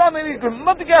دوسرا میری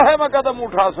ہمت کیا ہے میں قدم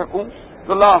اٹھا سکوں؟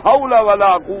 تو لا حول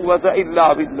ولا قوت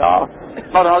الا باللہ۔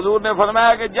 اور حضور نے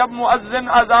فرمایا کہ جب مؤذن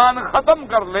اذان ختم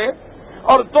کر لے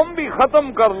اور تم بھی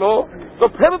ختم کر لو تو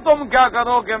پھر تم کیا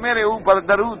کرو کہ میرے اوپر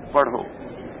درود پڑھو،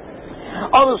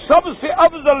 اور سب سے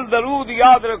افضل درود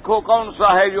یاد رکھو کون سا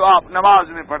ہے جو آپ نماز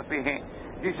میں پڑھتے ہیں،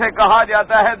 جسے کہا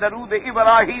جاتا ہے درود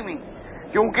ابراہیمی،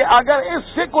 کیونکہ اگر اس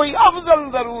سے کوئی افضل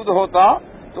درود ہوتا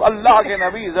تو اللہ کے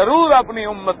نبی ضرور اپنی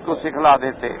امت کو سکھلا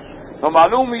دیتے۔ تو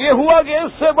معلوم یہ ہوا کہ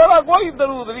اس سے بڑا کوئی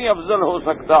درود نہیں افضل ہو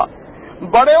سکتا۔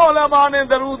 بڑے علماء نے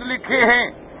درود لکھے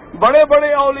ہیں، بڑے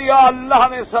بڑے اولیاء اللہ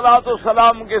نے صلاۃ و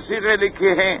سلام کے صیغے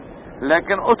لکھے ہیں،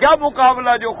 لیکن کیا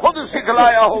مقابلہ جو خود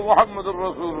سکھلایا ہو محمد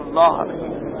الرسول اللہ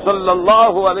صلی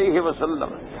اللہ علیہ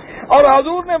وسلم۔ اور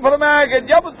حضور نے فرمایا کہ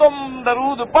جب تم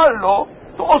درود پڑھ لو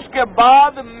تو اس کے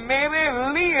بعد میرے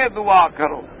لیے دعا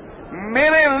کرو،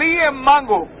 میرے لیے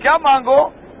مانگو۔ کیا مانگو؟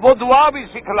 وہ دعا بھی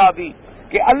سکھلا دی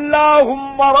کہ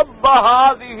اللہم رب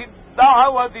هذه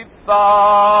الدعوة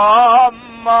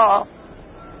التامة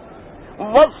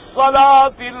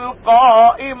والصلاة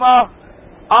القائمة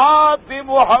آت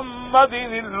محمد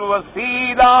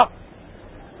الوسیلہ،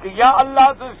 کہ یا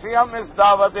اللہ تجھ سے ہم اس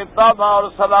دعوت تامہ اور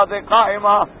صلاۃ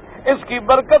قائمہ اس کی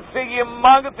برکت سے یہ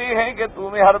مانگتے ہیں کہ تو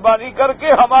مہربانی کر کے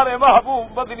ہمارے محبوب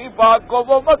مدنی پاک کو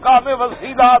وہ مقام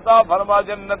وسیلہ عطا فرما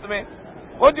جنت میں،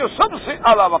 وہ جو سب سے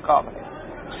اعلیٰ مقام ہے،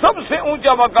 سب سے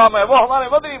اونچا مقام ہے، وہ ہمارے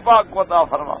مدنی پاک کو عطا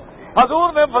فرما۔ حضور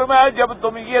نے فرمایا جب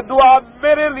تم یہ دعا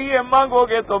میرے لیے مانگو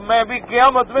گے تو میں بھی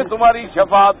قیامت میں تمہاری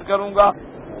شفاعت کروں گا،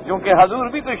 کیونکہ حضور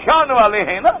بھی تو شان والے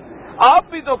ہیں نا، آپ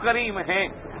بھی تو کریم ہیں،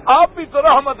 آپ بھی تو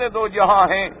رحمت دو جہاں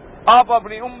ہیں، آپ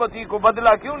اپنی امتی کو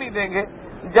بدلہ کیوں نہیں دیں گے؟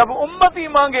 جب امتی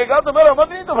مانگے گا تو میرا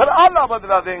مدنی تو پھر اعلیٰ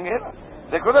بدلہ دیں گے نا۔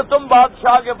 دیکھو نا، تم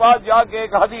بادشاہ کے پاس جا کے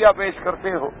ایک ہدیہ پیش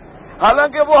کرتے ہو،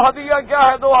 حالانکہ وہ ہدیہ کیا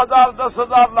ہے 2000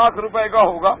 10,000 لاکھ روپے کا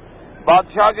ہوگا،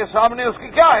 بادشاہ کے سامنے اس کی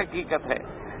کیا حقیقت ہے،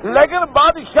 لیکن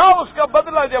بادشاہ اس کا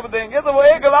بدلہ جب دیں گے تو وہ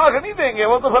 1 لاکھ نہیں دیں گے،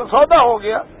 وہ تو پھر سودا ہو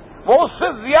گیا، وہ اس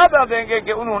سے زیادہ دیں گے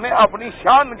کہ انہوں نے اپنی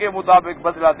شان کے مطابق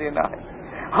بدلہ دینا ہے۔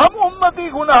 ہم امتی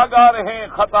گناہ گار ہیں،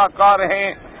 خطا کار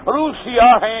ہیں،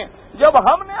 روسیہ ہیں، جب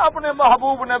ہم نے اپنے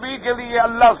محبوب نبی کے لیے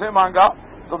اللہ سے مانگا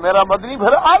تو میرا مدنی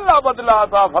پھر اعلیٰ بدلہ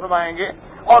عطا فرمائیں گے،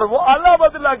 اور وہ اعلیٰ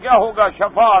بدلہ کیا ہوگا؟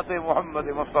 شفاعت محمد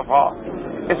مصطفیٰ۔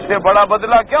 اس سے بڑا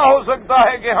بدلہ کیا ہو سکتا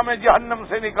ہے کہ ہمیں جہنم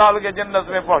سے نکال کے جنت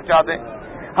میں پہنچا دیں،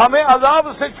 ہمیں عذاب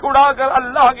سے چھڑا کر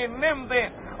اللہ کی نعمتیں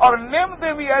اور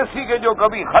نعمتیں بھی ایسی کہ جو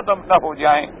کبھی ختم نہ ہو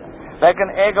جائیں. لیکن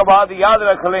ایک بات یاد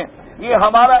رکھ لیں، یہ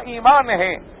ہمارا ایمان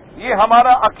ہے، یہ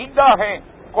ہمارا عقیدہ ہے،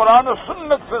 قرآن و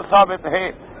سنت سے ثابت ہے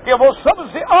کہ وہ سب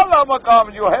سے اعلیٰ مقام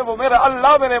جو ہے وہ میرا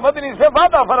اللہ میرے مدنی سے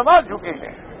وعدہ فرما چکے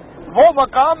ہیں. وہ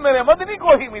مقام میرے مدنی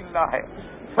کو ہی ملنا ہے.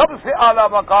 سب سے اعلیٰ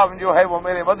مقام جو ہے وہ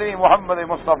میرے مدنی محمد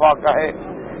مصطفیٰ کا ہے.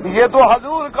 یہ تو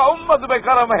حضور کا امت میں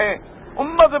کرم ہے،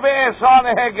 امت میں احسان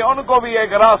ہے کہ ان کو بھی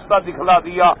ایک راستہ دکھلا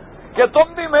دیا کہ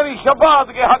تم بھی میری شفاعت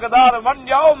کے حقدار بن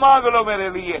جاؤ، مانگ لو میرے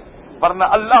لیے. ورنہ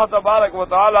اللہ تبارک و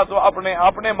تعالیٰ تو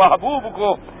اپنے محبوب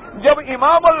کو جب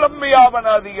امام الانبیاء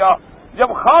بنا دیا، جب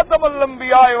خاتم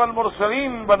الانبیاء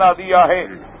والمرسلین بنا دیا ہے،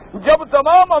 جب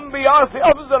تمام انبیاء سے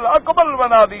افضل اکمل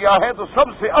بنا دیا ہے، تو سب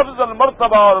سے افضل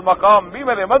مرتبہ اور مقام بھی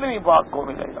میرے مدنی پاک کو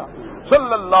ملے گا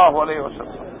صلی اللہ علیہ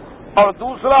وسلم. اور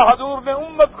دوسرا، حضور نے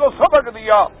امت کو سبق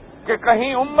دیا کہ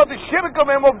کہیں امت شرک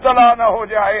میں مبتلا نہ ہو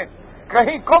جائے،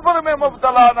 کہیں کفر میں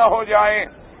مبتلا نہ ہو جائے،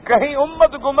 کہیں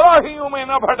امت گمراہیوں میں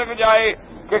نہ بھٹک جائے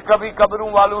کہ کبھی قبروں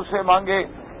والوں سے مانگے،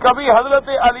 کبھی حضرت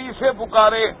علی سے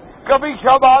پکارے، کبھی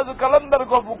شہباز قلندر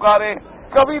کو پکارے،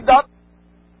 کبھی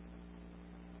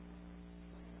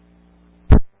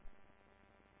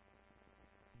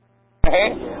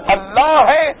اللہ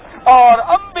ہے اور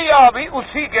انبیاء بھی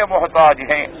اسی کے محتاج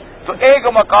ہیں. تو ایک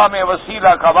مقام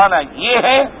وسیلہ کا معنی یہ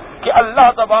ہے کہ اللہ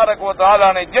تبارک و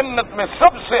تعالیٰ نے جنت میں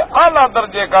سب سے اعلیٰ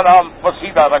درجے کا نام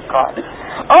وسیلہ رکھا ہے.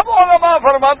 اب علماء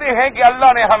فرماتے ہیں کہ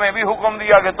اللہ نے ہمیں بھی حکم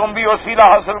دیا کہ تم بھی وسیلہ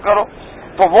حاصل کرو،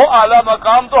 تو وہ اعلیٰ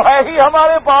مقام تو ہے ہی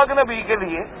ہمارے پاک نبی کے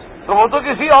لیے، تو وہ تو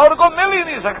کسی اور کو مل ہی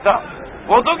نہیں سکتا،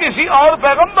 وہ تو کسی اور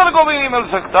پیغمبر کو بھی نہیں مل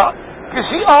سکتا،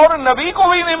 کسی اور نبی کو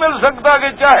بھی نہیں مل سکتا کہ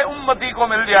چاہے امتی کو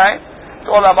مل جائے. تو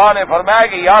علماء نے فرمایا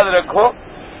کہ یاد رکھو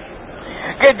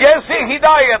کہ جیسے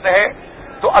ہدایت ہے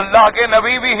تو اللہ کے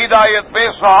نبی بھی ہدایت پہ،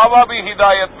 صحابہ بھی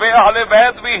ہدایت پہ، اہل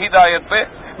بیت بھی ہدایت پہ،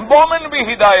 مومن بھی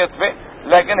ہدایت پہ،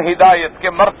 لیکن ہدایت کے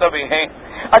مرتبے ہیں.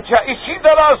 اچھا، اسی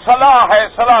طرح صلاح ہے.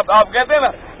 صلاح آپ کہتے ہیں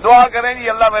نا دعا کریں جی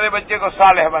اللہ میرے بچے کو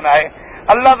صالح بنائے،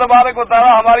 اللہ تبارک و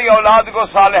تعالیٰ ہماری اولاد کو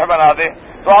صالح بنا دے،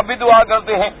 تو آپ بھی دعا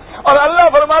کرتے ہیں. اور اللہ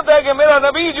فرماتا ہے کہ میرا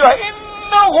نبی جو ہے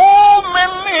انہ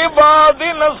من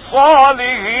عبادنا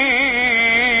الصالحین،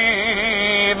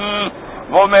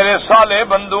 وہ میرے صالح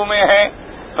بندوں میں ہے.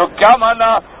 تو کیا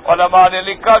مانا؟ علماء نے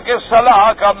لکھا کہ صلاح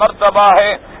کا مرتبہ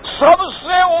ہے سب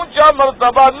سے اونچا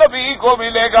مرتبہ نبی کو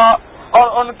ملے گا، اور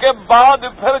ان کے بعد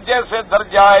پھر جیسے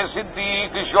درجہ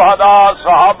صدیق، شہداء،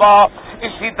 صحابہ،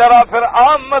 اسی طرح پھر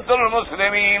عامت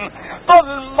المسلمین. تو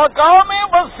مقام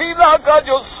وسیلہ کا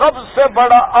جو سب سے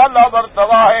بڑا اعلیٰ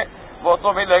مرتبہ ہے وہ تو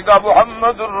ملے گا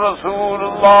محمد الرسول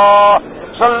اللہ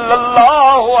صلی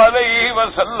اللہ علیہ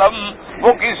وسلم.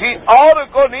 وہ کسی اور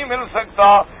کو نہیں مل سکتا،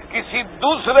 کسی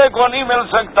دوسرے کو نہیں مل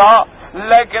سکتا،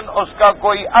 لیکن اس کا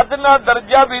کوئی ادنا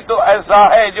درجہ بھی تو ایسا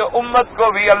ہے جو امت کو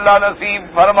بھی اللہ نصیب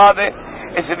فرما دے.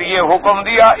 اس لیے حکم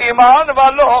دیا ایمان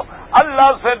والو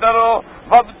اللہ سے ڈرو،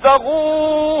 وابتغوا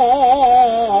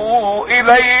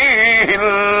الیہ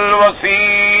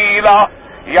الوسیلہ.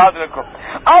 یاد رکھو.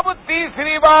 اب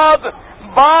تیسری بات،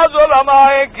 بعض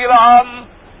علماء کرام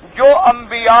جو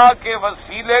انبیاء کے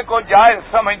وسیلے کو جائز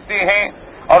سمجھتے ہیں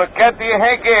اور کہتے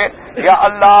ہیں کہ یا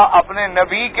اللہ اپنے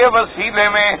نبی کے وسیلے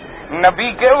میں، نبی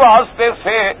کے واسطے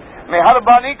سے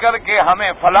مہربانی کر کے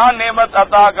ہمیں فلاں نعمت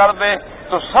عطا کر دے،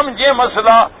 تو سمجھے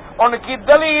مسئلہ. ان کی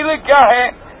دلیل کیا ہے؟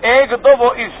 ایک تو وہ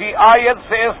اسی آیت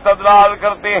سے استدلال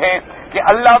کرتے ہیں کہ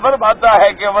اللہ فرماتا ہے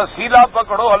کہ وسیلہ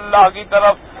پکڑو اللہ کی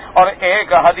طرف، اور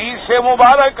ایک حدیث سے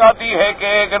مبارک آتی ہے کہ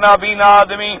ایک نابینا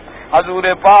آدمی حضور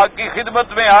پاک کی خدمت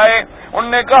میں آئے.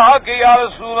 انہوں نے کہا کہ یا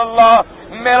رسول اللہ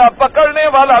میرا پکڑنے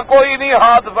والا کوئی نہیں،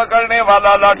 ہاتھ پکڑنے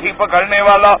والا، لاٹھی پکڑنے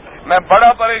والا، میں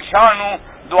بڑا پریشان ہوں،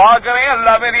 دعا کریں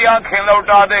اللہ میری آنکھیں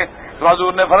لوٹا دے. تو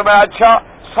حضور نے فرمایا اچھا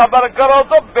صبر کرو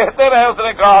تو بہتر ہے. اس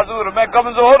نے کہا حضور میں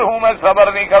کمزور ہوں، میں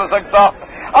صبر نہیں کر سکتا.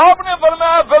 آپ نے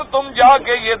فرمایا پھر تم جا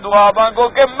کے یہ دعا مانگو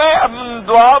کہ میں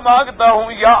دعا مانگتا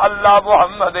ہوں یا اللہ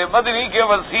محمد مدنی کے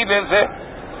وسیلے سے.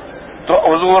 تو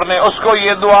حضور نے اس کو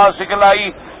یہ دعا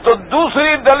سکھلائی. تو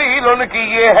دوسری دلیل ان کی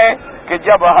یہ ہے کہ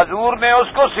جب حضور نے اس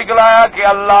کو سکھلایا کہ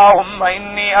اللہم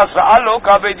انی اسألک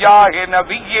بجاہ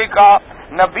نبیک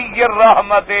نبی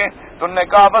الرحمت، تو نے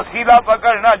کہا وسیلہ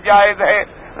پکڑنا جائز ہے.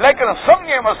 لیکن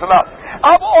سمجھے مسئلہ.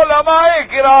 اب علماء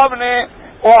کرام نے،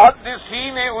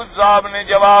 محدثین عظام نے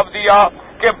جواب دیا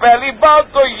کہ پہلی بات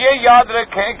تو یہ یاد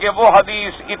رکھیں کہ وہ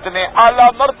حدیث اتنے اعلیٰ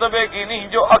مرتبے کی نہیں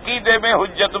جو عقیدے میں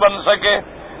حجت بن سکے،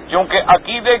 کیونکہ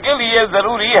عقیدے کے لیے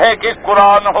ضروری ہے کہ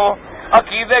قرآن ہو،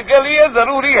 عقیدے کے لیے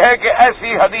ضروری ہے کہ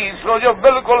ایسی حدیث ہو جو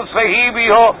بالکل صحیح بھی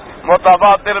ہو،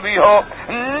 متواتر بھی ہو،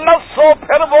 نص ہو،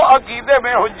 پھر وہ عقیدے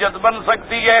میں حجت بن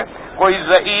سکتی ہے. کوئی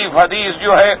ضعیف حدیث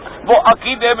جو ہے وہ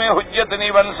عقیدے میں حجت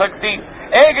نہیں بن سکتی.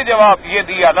 ایک جواب یہ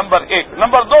دیا نمبر 1.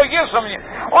 نمبر 2 یہ سمجھے,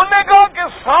 انہوں نے کہا کہ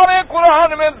سارے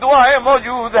قرآن میں دعائیں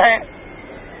موجود ہیں,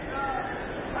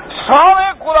 سارے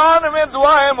قرآن میں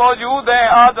دعائیں موجود ہیں.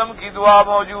 آدم کی دعا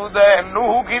موجود ہے,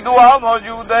 نوح کی دعا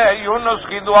موجود ہے, یونس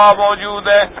کی دعا موجود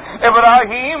ہے,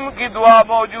 ابراہیم کی دعا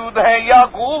موجود ہے,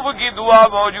 یعقوب کی دعا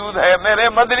موجود ہے, میرے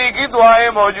مدنی کی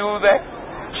دعائیں موجود ہیں.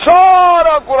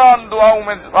 سارا قرآن دعاؤں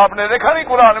میں, آپ نے دیکھا نہیں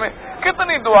قرآن میں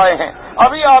کتنی دعائیں ہیں.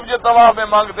 ابھی آپ جو طواف میں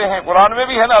مانگتے ہیں قرآن میں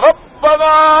بھی ہے نا,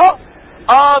 ربنا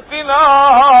آتنا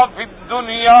فی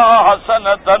الدنیا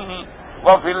حسنۃ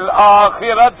وفی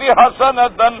الآخرۃ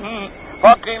حسنۃ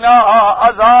وقنا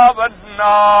عذاب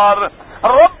النار.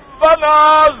 ربنا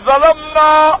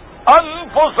ظلمنا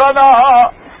انفسنا,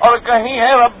 اور کہیں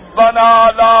ہے ربنا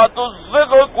لا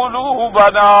تزغ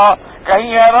قلوبنا,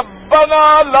 کہیں ہے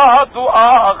ربنا لا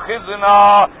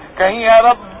تؤاخذنا, کہیں ہے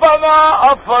ربنا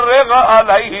افرغ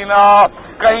علینا,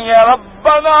 کہیں ہے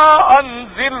ربنا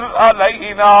انزل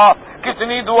علینا.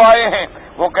 کتنی دعائیں ہیں.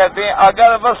 وہ کہتے ہیں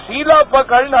اگر وسیلہ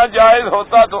پکڑنا جائز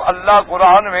ہوتا تو اللہ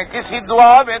قرآن میں کسی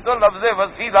دعا میں تو لفظ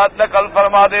وسیلہ نقل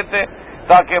فرما دیتے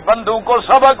تاکہ بندوں کو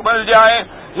سبق مل جائے,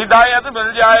 ہدایت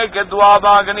مل جائے کہ دعا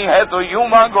مانگنی ہے تو یوں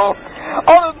مانگو.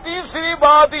 اور تیسری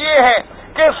بات یہ ہے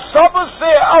کہ سب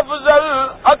سے افضل,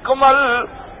 اکمل,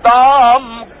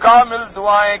 تام, کامل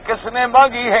دعائیں کس نے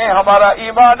مانگی ہیں؟ ہمارا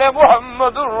ایمان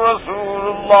محمد الرسول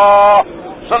اللہ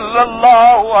صلی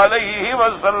اللہ علیہ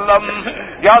وسلم.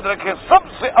 یاد رکھیں سب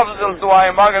سے افضل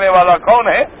دعائیں مانگنے والا کون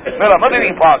ہے؟ میرا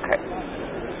مدنی پاک ہے.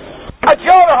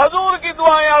 اچھا, اور حضور کی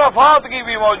دعائیں عرفات کی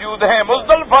بھی موجود ہیں,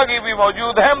 مزدلفہ کی بھی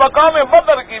موجود ہیں, مقام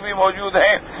بدر کی بھی موجود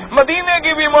ہیں, مدینے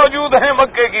کی بھی موجود ہیں,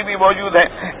 مکے کی بھی موجود ہیں.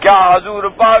 کیا حضور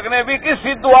پاک نے بھی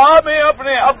کسی دعا میں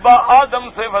اپنے ابا آدم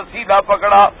سے وسیلہ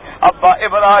پکڑا, ابا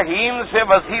ابراہیم سے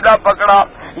وسیلہ پکڑا,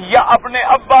 یا اپنے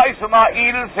ابا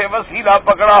اسماعیل سے وسیلہ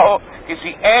پکڑا ہو؟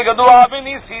 کسی ایک دعا میں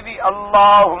نہیں, سیدھی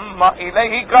اللہم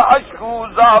الیک اشکو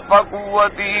ضعف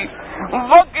قوتی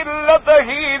وقلت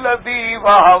حیلتی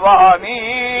وہوانی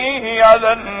علی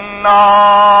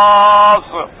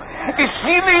الناس.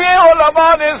 اسی لیے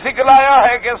علماء نے سکھلایا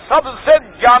ہے کہ سب سے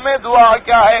جامع دعا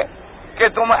کیا ہے کہ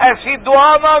تم ایسی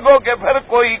دعا مانگو کہ پھر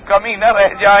کوئی کمی نہ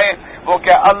رہ جائے. وہ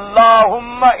کہ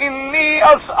اللہم انی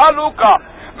اسألک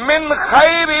من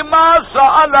خیر ما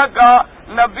سألک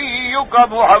نبیک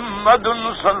محمد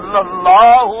صلی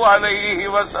اللہ علیہ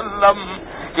وسلم,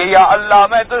 کہ یا اللہ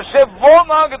میں تجھ سے وہ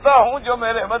مانگتا ہوں جو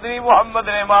میرے مدنی محمد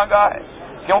نے مانگا ہے,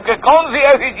 کیونکہ کون سی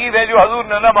ایسی چیز ہے جو حضور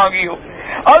نے نہ مانگی ہو.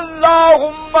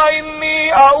 اللہم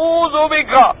انی اعوذ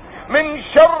بک من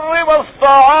شر ما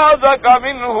استعاذک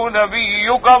منہ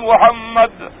نبیک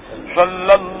محمد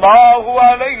صلی اللہ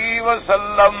علیہ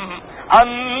وسلم,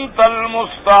 انت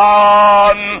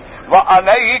المستعان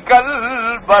وعلیک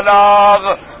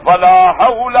البلاغ ولا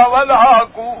حول ولا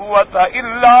قوت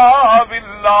الا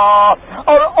باللہ.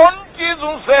 اور ان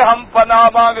چیزوں سے ہم پناہ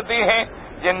مانگتے ہیں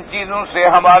جن چیزوں سے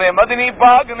ہمارے مدنی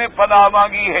پاک نے پناہ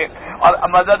مانگی ہے, اور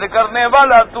مدد کرنے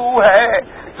والا تو ہے,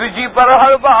 تجھی پر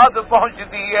ہر بات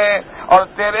پہنچتی ہے, اور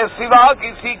تیرے سوا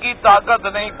کسی کی طاقت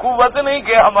نہیں, قوت نہیں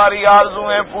کہ ہماری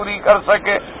آرزویں پوری کر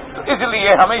سکے. تو اس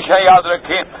لیے ہمیشہ یاد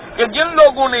رکھیں کہ جن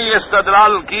لوگوں نے یہ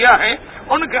استدلال کیا ہے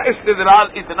ان کا استدلال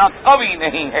اتنا قوی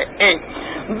نہیں ہے. ایک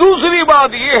دوسری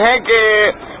بات یہ ہے کہ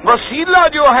وسیلہ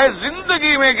جو ہے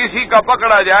زندگی میں کسی کا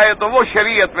پکڑا جائے تو وہ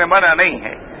شریعت میں منع نہیں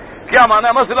ہے. کیا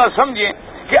مانا؟ مسئلہ سمجھیں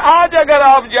کہ آج اگر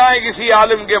آپ جائیں کسی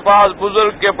عالم کے پاس,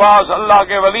 بزرگ کے پاس, اللہ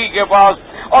کے ولی کے پاس,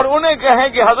 اور انہیں کہیں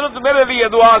کہ حضرت میرے لیے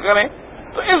دعا کریں,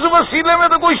 تو اس وسیلے میں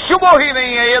تو کوئی شبہ ہی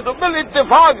نہیں ہے, یہ تو بال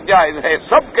اتفاق جائز ہے,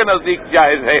 سب کے نزدیک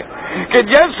جائز ہے. کہ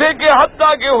جیسے کہ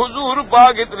حتیٰ کہ حضور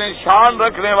پاک اتنے شان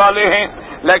رکھنے والے ہیں,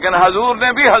 لیکن حضور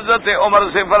نے بھی حضرت عمر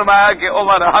سے فرمایا کہ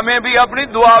عمر ہمیں بھی اپنی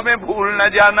دعا میں بھول نہ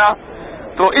جانا.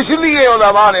 تو اس لیے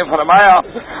علماء نے فرمایا.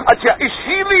 اچھا,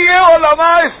 اسی لیے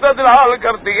علماء استدلال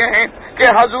کرتے ہیں کہ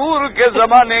حضور کے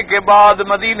زمانے کے بعد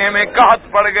مدینے میں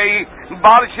قحط پڑ گئی,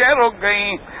 بارشیں رک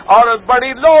گئیں, اور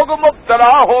بڑی لوگ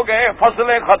مبتلا ہو گئے,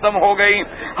 فصلیں ختم ہو گئی.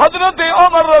 حضرت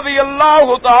عمر رضی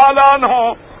اللہ تعالیٰ عنہ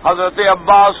حضرت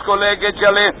عباس کو لے کے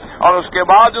چلے, اور اس کے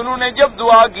بعد انہوں نے جب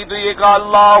دعا کی تو یہ کہا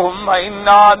اللہم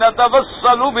انا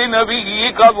نتوسل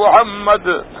بنبیک محمد,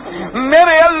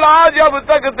 میرے اللہ جب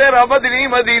تک تیرا مدنی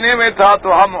مدینے میں تھا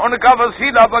تو ہم ان کا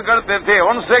وسیلہ پکڑتے تھے,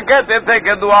 ان سے کہتے تھے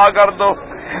کہ دعا کر دو,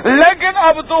 لیکن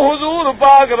اب تو حضور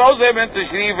پاک روضے میں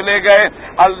تشریف لے گئے,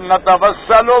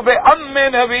 نتوسل بام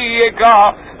نبیک,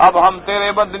 اب ہم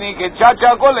تیرے مدنی کے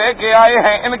چاچا کو لے کے آئے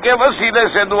ہیں, ان کے وسیلے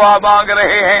سے دعا مانگ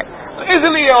رہے ہیں. تو اس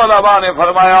لیے علماء نے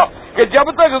فرمایا کہ جب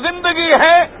تک زندگی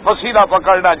ہے وسیلہ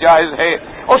پکڑنا جائز ہے,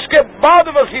 اس کے بعد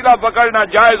وسیلہ پکڑنا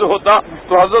جائز ہوتا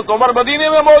تو حضرت عمر مدینے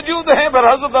میں موجود ہیں، پھر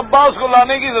حضرت عباس کو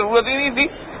لانے کی ضرورت ہی نہیں تھی،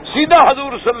 سیدھا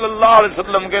حضور صلی اللہ علیہ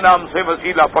وسلم کے نام سے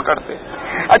وسیلہ پکڑتے۔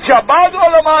 اچھا، بعض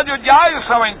علماء جو جائز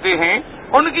سمجھتے ہیں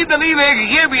ان کی دلیل ایک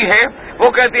یہ بھی ہے، وہ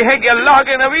کہتے ہیں کہ اللہ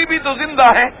کے نبی بھی تو زندہ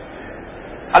ہیں،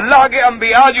 اللہ کے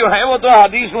انبیاء جو ہیں وہ تو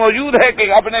حدیث موجود ہے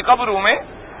کہ اپنے قبروں میں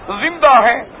زندہ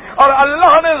ہیں، اور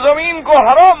اللہ نے زمین کو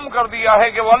حرام کر دیا ہے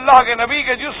کہ وہ اللہ کے نبی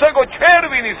کے جسے کو چھیڑ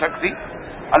بھی نہیں سکتی۔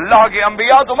 اللہ کے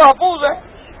انبیاء تو محفوظ ہیں،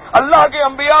 اللہ کے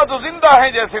انبیاء تو زندہ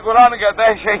ہیں، جیسے قرآن کہتا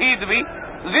ہے شہید بھی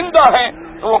زندہ ہیں،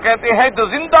 تو وہ کہتے ہیں تو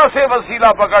زندہ سے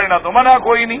وسیلہ پکڑنا تو منع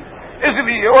کوئی نہیں۔ اس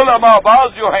لیے علماء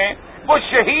بعض جو ہیں وہ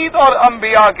شہید اور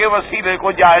انبیاء کے وسیلے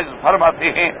کو جائز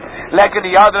فرماتے ہیں، لیکن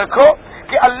یاد رکھو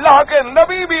کہ اللہ کے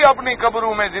نبی بھی اپنی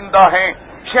قبروں میں زندہ ہیں،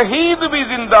 شہید بھی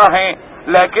زندہ ہیں،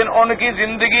 لیکن ان کی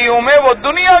زندگیوں میں وہ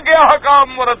دنیا کے احکام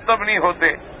مرتب نہیں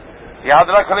ہوتے۔ یاد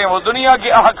رکھ لیں، وہ دنیا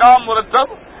کے احکام مرتب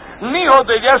نہیں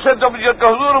ہوتے۔ جیسے جب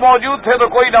حضور موجود تھے تو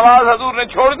کوئی نماز حضور نے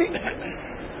چھوڑ دی؟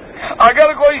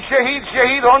 اگر کوئی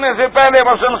شہید ہونے سے پہلے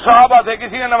مثلا صحابہ تھے،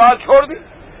 کسی نے نماز چھوڑ دی،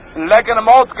 لیکن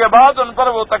موت کے بعد ان پر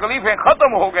وہ تکلیفیں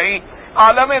ختم ہو گئی۔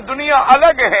 عالم دنیا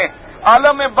الگ ہے،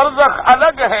 عالم برزخ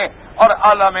الگ ہے، اور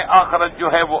عالم آخرت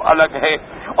جو ہے وہ الگ ہے۔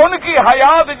 ان کی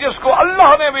حیات جس کو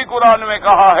اللہ نے بھی قرآن میں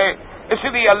کہا ہے، اس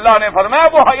لیے اللہ نے فرمایا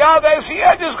وہ حیات ایسی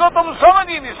ہے جس کو تم سمجھ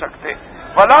ہی نہیں سکتے،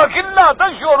 وَلَٰكِن لَّا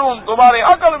تَشْعُرُونَ، تمہارے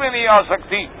عقل میں نہیں آ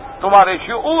سکتی، تمہارے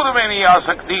شعور میں نہیں آ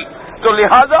سکتی۔ تو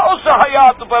لہذا اس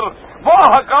حیات پر وہ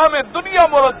احکام دنیا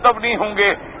مرتب نہیں ہوں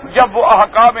گے۔ جب وہ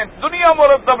احکام دنیا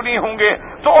مرتب نہیں ہوں گے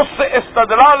تو اس سے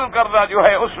استدلال کرنا جو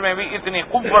ہے اس میں بھی اتنی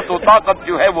قوت و طاقت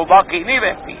جو ہے وہ باقی نہیں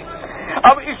رہتی۔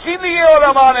 اب اسی لیے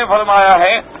علماء نے فرمایا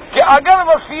ہے کہ اگر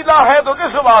وسیلہ ہے تو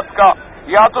کس بات کا؟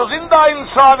 یا تو زندہ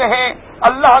انسان ہے،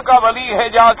 اللہ کا ولی ہے،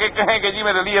 جا کے کہیں کہ جی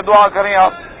میرے لیے دعا کریں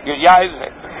آپ، یہ جائز ہے،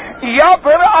 یا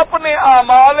پھر اپنے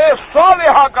اعمال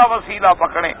صالحہ کا وسیلہ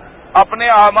پکڑیں۔ اپنے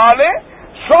اعمال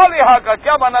صالحہ کا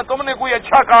کیا مانا؟ تم نے کوئی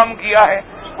اچھا کام کیا ہے،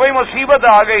 کوئی مصیبت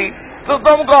آ گئی تو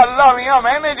تم کو اللہ میاں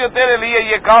میں نے جو تیرے لیے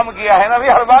یہ کام کیا ہے نا،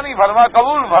 مہربانی فرما،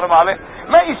 قبول فرما لے،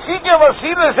 میں اسی کے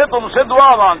وسیلے سے تم سے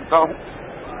دعا مانگتا ہوں۔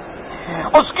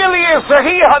 اس کے لیے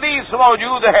صحیح حدیث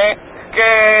موجود ہے کہ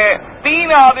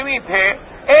 3 آدمی تھے،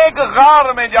 ایک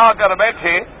غار میں جا کر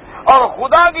بیٹھے، اور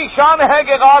خدا کی شان ہے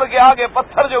کہ غار کے آگے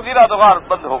پتھر جو گرا تو غار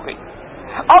بند ہو گئی۔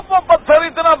 اب وہ پتھر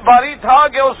اتنا بھاری تھا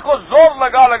کہ اس کو زور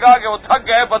لگا لگا کے وہ تھک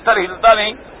گئے، پتھر ہلتا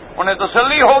نہیں۔ انہیں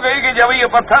تسلی ہو گئی کہ جب یہ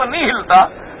پتھر نہیں ہلتا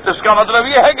تو اس کا مطلب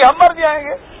یہ ہے کہ ہم مر جائیں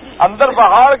گے۔ اندر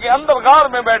پہاڑ کے اندر غار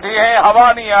میں بیٹھے ہیں،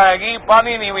 ہوا نہیں آئے گی،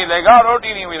 پانی نہیں ملے گا،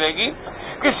 روٹی نہیں ملے گی،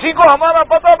 کسی کو ہمارا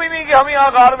پتہ بھی نہیں کہ ہم یہاں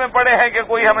غار میں پڑے ہیں کہ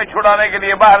کوئی ہمیں چھڑانے کے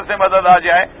لیے باہر سے مدد آ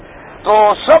جائے۔ تو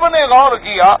سب نے غور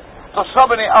کیا تو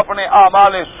سب نے اپنے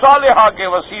اعمال صالحہ کے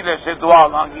وسیلے سے دعا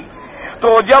مانگی۔ تو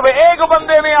جب ایک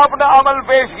بندے نے اپنا عمل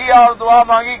پیش کیا اور دعا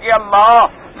مانگی کہ اللہ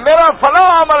میرا فلاں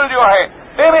عمل جو ہے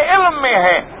تیرے علم میں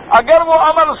ہے، اگر وہ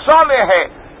عمل صالح ہے،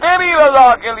 تیری رضا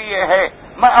کے لیے ہے،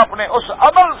 میں اپنے اس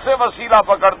عمل سے وسیلہ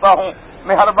پکڑتا ہوں،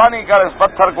 مہربانی کر اس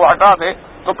پتھر کو ہٹا دے۔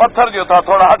 تو پتھر جو تھا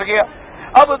تھوڑا ہٹ گیا۔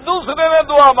 اب دوسرے نے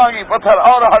دعا مانگی، پتھر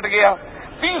اور ہٹ گیا۔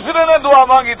 تیسرے نے دعا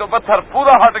مانگی تو پتھر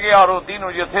پورا ہٹ گیا، اور وہ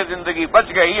تینوں جو تھے زندگی بچ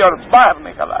گئی اور باہر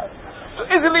نکل آئے۔ تو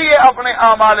اس لیے اپنے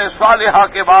اعمال صالحہ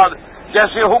کے بعد،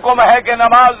 جیسے حکم ہے کہ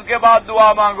نماز کے بعد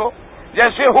دعا مانگو،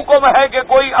 جیسے حکم ہے کہ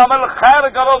کوئی عمل خیر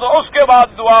کرو تو اس کے بعد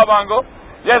دعا مانگو،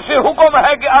 جیسے حکم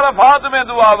ہے کہ عرفات میں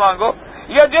دعا مانگو،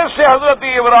 یا جیسے حضرت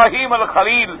ابراہیم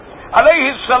الخلیل علیہ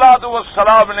الصلاۃ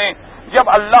والسلام نے جب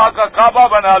اللہ کا کعبہ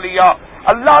بنا لیا،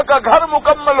 اللہ کا گھر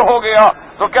مکمل ہو گیا،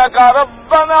 تو کیا کہا؟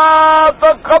 ربنا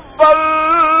تقبل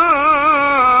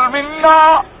منا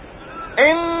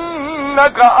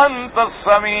انک انت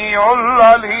السمیع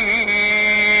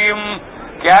العلیم۔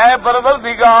 کیا ہے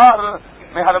پروردگار،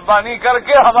 مہربانی کر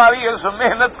کے ہماری اس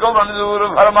محنت کو منظور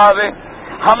فرما دے،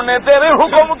 ہم نے تیرے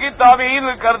حکم کی تعمیل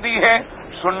کر دی ہے،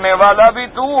 سننے والا بھی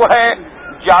تو ہے،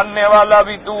 جاننے والا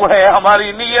بھی تو ہے،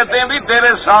 ہماری نیتیں بھی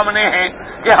تیرے سامنے ہیں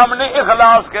کہ ہم نے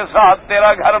اخلاص کے ساتھ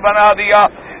تیرا گھر بنا دیا۔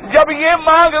 جب یہ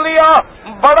مانگ لیا،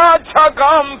 بڑا اچھا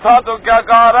کام تھا، تو کیا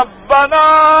کہا؟ ربنا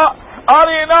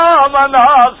ارنا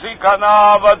مناسکنا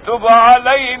وتب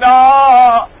علینا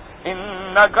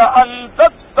انک انت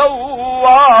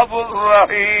التواب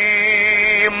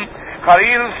الرحیم۔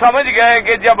 خلیل سمجھ گئے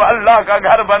کہ جب اللہ کا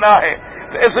گھر بنا ہے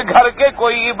تو اس گھر کے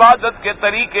کوئی عبادت کے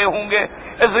طریقے ہوں گے،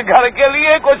 اس گھر کے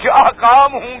لیے کچھ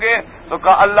احکام ہوں گے، تو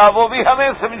کہا اللہ وہ بھی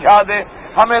ہمیں سمجھا دے،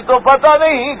 ہمیں تو پتہ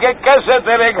نہیں کہ کیسے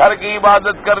تیرے گھر کی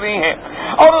عبادت کرنی ہے۔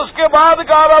 اور اس کے بعد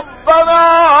کہا ربنا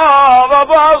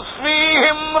وابعث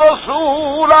فیہم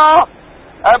رسولا،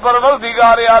 اے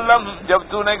پروردگار عالم، جب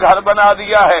تو نے گھر بنا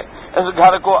دیا ہے اس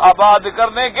گھر کو آباد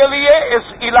کرنے کے لیے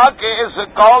اس علاقے اس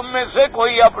قوم میں سے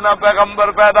کوئی اپنا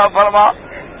پیغمبر پیدا فرما،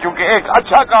 چونکہ ایک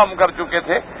اچھا کام کر چکے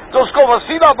تھے تو اس کو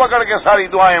وسیلہ پکڑ کے ساری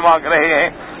دعائیں مانگ رہے ہیں۔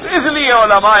 تو اس لیے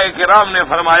علماء کرام نے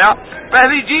فرمایا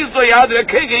پہلی چیز تو یاد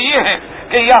رکھے کہ یہ ہے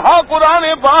کہ یہاں قرآن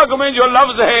پاک میں جو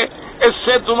لفظ ہے اس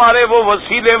سے تمہارے وہ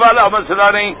وسیلے والا مسئلہ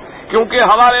نہیں، کیونکہ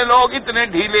ہمارے لوگ اتنے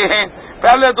ڈھیلے ہیں،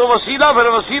 پہلے تو وسیلہ پھر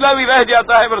وسیلہ بھی رہ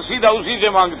جاتا ہے، پھر سیدھا اسی سے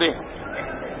مانگتے ہیں۔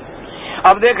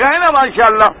 اب دیکھ رہے ہیں نا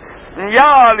ماشاءاللہ، یا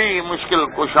علی مشکل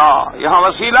کشا، یہاں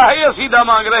وسیلہ ہے یا سیدھا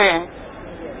مانگ رہے ہیں؟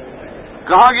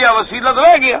 کہاں گیا وسیلہ؟ تو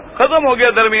رہ گیا، ختم ہو گیا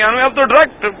درمیان میں، اب تو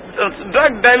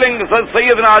ڈائریکٹ ڈیلنگ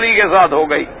سیدنا علی کے ساتھ ہو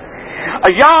گئی۔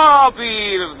 یا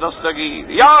پیر دستگیر،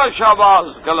 یا شہباز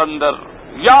کلندر،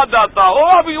 یا داتا،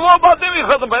 ابھی وہ باتیں بھی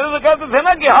ختم۔ پہلے تو کہتے تھے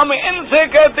نا کہ ہم ان سے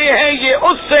کہتے ہیں یہ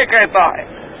اس سے کہتا ہے،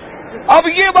 اب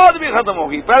یہ بات بھی ختم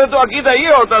ہوگی۔ پہلے تو عقیدہ یہ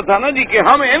ہوتا تھا نا جی کہ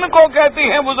ہم ان کو کہتے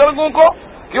ہیں بزرگوں کو،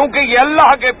 کیونکہ یہ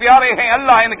اللہ کے پیارے ہیں،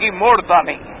 اللہ ان کی موڑتا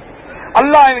نہیں ہے،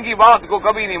 اللہ ان کی بات کو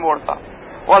کبھی نہیں موڑتا۔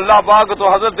 اور اللہ پاک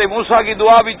تو حضرت موسیٰ کی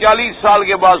دعا بھی 40 سال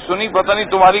کے بعد سنی، پتہ نہیں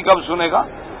تمہاری کب سنے گا،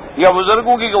 یا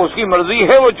بزرگوں کی کہ اس کی مرضی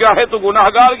ہے، وہ چاہے تو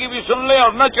گناہگار کی بھی سن لے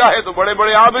اور نہ چاہے تو بڑے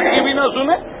بڑے عابد کی بھی نہ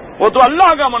سنے، وہ تو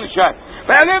اللہ کا منشا ہے۔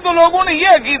 پہلے تو لوگوں نے یہ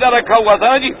عقیدہ رکھا ہوا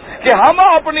تھا جی کہ ہم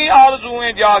اپنی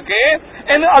آرزویں جا کے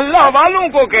ان اللہ والوں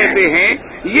کو کہتے ہیں،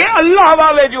 یہ اللہ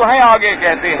والے جو ہیں آگے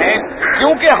کہتے ہیں،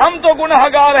 کیونکہ ہم تو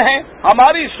گناہگار ہیں،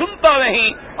 ہماری سنتا نہیں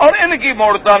اور ان کی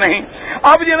موڑتا نہیں۔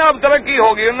 اب جناب ترقی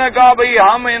ہوگی، انہوں نے کہا بھئی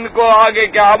ہم ان کو آگے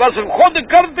کیا، بس خود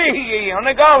کرتے ہی یہی۔ انہوں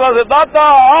نے کہا بس داتا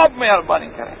آپ مہربانی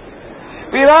کریں،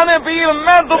 پیرانے پیر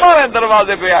میں تمہارے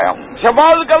دروازے پہ آیا ہوں،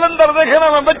 شہباز کلندر دیکھے نا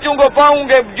میں بچوں کو پاؤں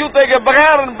گے جوتے کے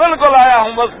بغیر بالکل آیا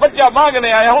ہوں، بس بچہ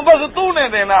مانگنے آیا ہوں، بس تو نے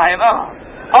دینا ہے نا۔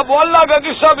 اب وہ اللہ کا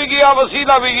قصہ بھی گیا،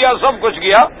 وسیلہ بھی گیا، سب کچھ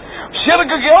گیا،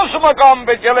 شرک کے اس مقام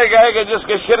پہ چلے گئے کہ جس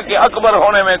کے شرک اکبر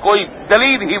ہونے میں کوئی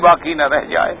دلیل ہی باقی نہ رہ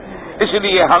جائے۔ اس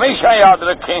لیے ہمیشہ یاد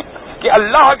رکھیں کہ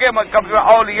اللہ کے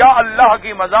اولیاء اللہ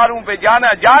کی مزاروں پہ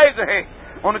جانا جائز ہے،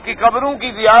 ان کی قبروں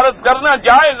کی زیارت کرنا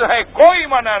جائز ہے، کوئی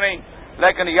منع نہیں،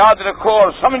 لیکن یاد رکھو اور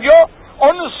سمجھو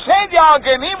ان سے جا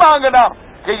کے نہیں مانگنا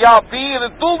کہ یا پیر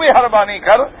تو مہربانی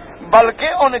کر،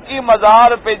 بلکہ ان کی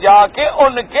مزار پہ جا کے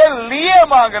ان کے لیے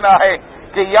مانگنا ہے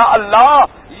کہ یا اللہ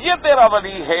یہ تیرا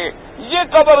ولی ہے، یہ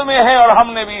قبر میں ہے اور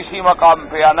ہم نے بھی اسی مقام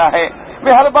پہ آنا ہے،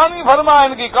 مہربانی فرما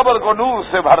ان کی قبر کو نور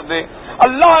سے بھر دے،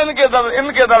 اللہ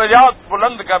ان کے درجات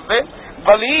بلند کر دے۔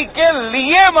 ولی کے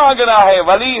لیے مانگنا ہے،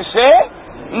 ولی سے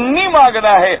نہیں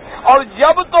مانگنا ہے۔ اور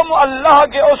جب تم اللہ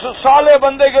کے اس صالح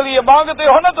بندے کے لیے مانگتے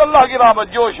ہو نا تو اللہ کی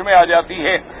رحمت جوش میں آ جاتی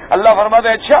ہے۔ اللہ فرماتے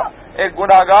ہیں اچھا ایک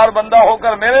گناہگار بندہ ہو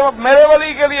کر میرے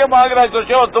ولی کے لیے مانگ رہا ہے تو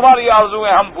چلو تمہاری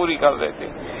آرزویں ہم پوری کر دیتے۔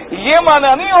 یہ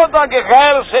معنی نہیں ہوتا کہ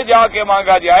غیر سے جا کے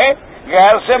مانگا جائے،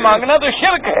 غیر سے مانگنا تو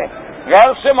شرک ہے،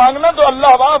 غیر سے مانگنا تو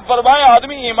اللہ باپ فرمائے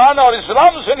آدمی ایمان اور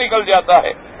اسلام سے نکل جاتا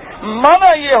ہے۔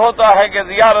 معنی یہ ہوتا ہے کہ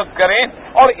زیارت کریں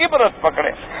اور عبرت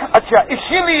پکڑیں۔ اچھا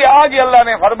اسی لیے آگے اللہ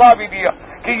نے فرما بھی دیا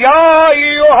کہ یا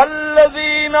ایھا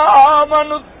الذین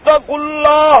آمنوا اتقوا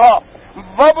اللہ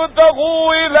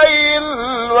وابتغوا الیہ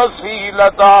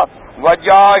الوسیلۃ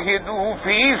وجاہدوا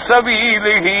فی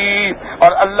سبیلہ،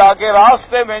 اور اللہ کے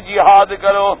راستے میں جہاد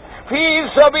کرو۔ فی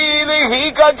سبیلہ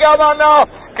کا کیا معنی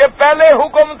کہ پہلے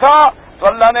حکم تھا تو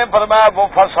اللہ نے فرمایا وہ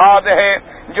فساد ہے،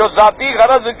 جو ذاتی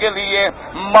غرض کے لیے،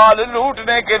 مال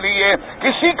لوٹنے کے لیے،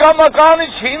 کسی کا مکان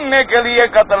چھیننے کے لیے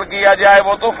قتل کیا جائے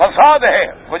وہ تو فساد ہے،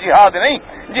 وہ جہاد نہیں۔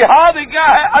 جہاد کیا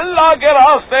ہے؟ اللہ کے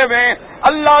راستے میں،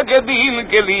 اللہ کے دین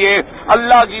کے لیے،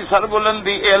 اللہ کی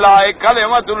سربلندی اعلاء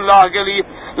کلمت اللہ کے لیے۔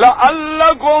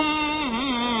 لعلکم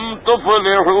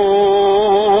تفلحون،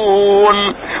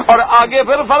 اور آگے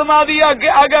پھر فرما دیا کہ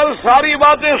اگر ساری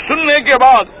باتیں سننے کے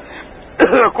بعد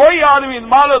کوئی آدمی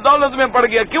مال و دولت میں پڑ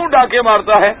گیا، کیوں ڈاکے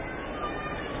مارتا ہے؟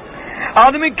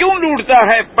 آدمی کیوں لوٹتا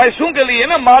ہے؟ پیسوں کے لیے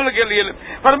نا، مال کے لیے۔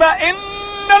 فرمایا ان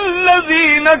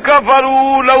الذین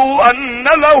کفروا لو ان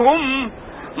لهم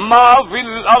ما فی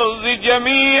الارض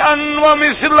جميعا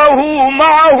ومثلہ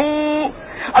معہ۔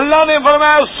 اللہ نے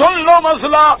فرمایا سن لو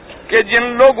مسئلہ کہ جن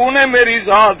لوگوں نے میری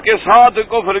ذات کے ساتھ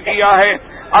کفر کیا ہے،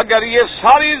 اگر یہ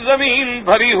ساری زمین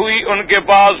بھری ہوئی ان کے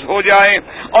پاس ہو جائے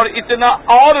اور اتنا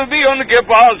اور بھی ان کے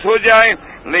پاس ہو جائے،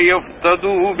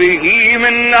 لِيُفْتَدُوا بِهِ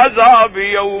مِنْ عَذَابِ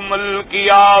يَوْمِ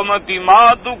الْقِيَامَةِ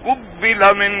مَا تُقُبِّلَ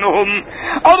مِنْهُمْ،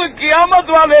 اور قیامت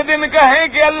والے دن کہیں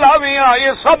کہ اللہ میاں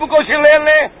یہ سب کچھ لے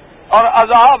لے اور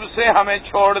عذاب سے ہمیں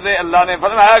چھوڑ دے۔ اللہ نے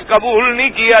فرمایا قبول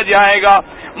نہیں کیا جائے گا۔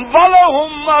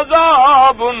 وَلَهُمْ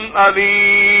عَذَابٌ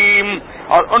أَلِيمٌ،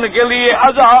 اور ان کے لیے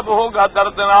عذاب ہوگا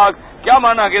دردناک۔ کیا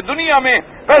مانا کہ دنیا میں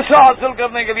پیسہ حاصل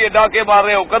کرنے کے لیے ڈاکے مار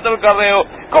رہے ہو، قتل کر رہے ہو،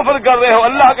 کفر کر رہے ہو،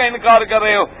 اللہ کا انکار کر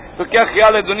رہے ہو، تو کیا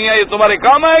خیال ہے دنیا یہ تمہارے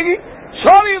کام آئے گی؟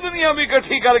 ساری دنیا بھی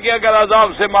اکٹھی کر کے اگر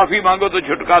عذاب سے معافی مانگو تو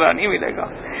چھٹکارا نہیں ملے گا.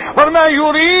 ورنہ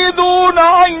یریدون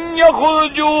ان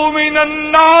یخرجوا من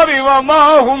النار وما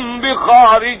هم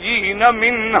بخارجین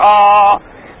منها.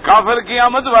 کافر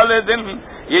قیامت والے دن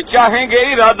یہ چاہیں گے،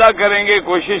 ارادہ کریں گے،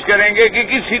 کوشش کریں گے کہ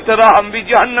کسی طرح ہم بھی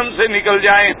جہنم سے نکل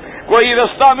جائیں، کوئی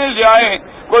رستہ مل جائے،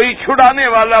 کوئی چھڑانے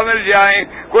والا مل جائے،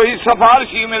 کوئی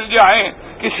سفارشی مل جائے،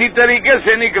 کسی طریقے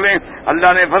سے نکلیں.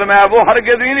 اللہ نے فرمایا وہ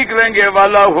ہرگز نہیں نکلیں گے.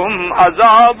 وَلَهُمْ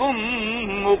عَذَابٌ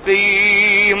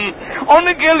مُقِيمٌ.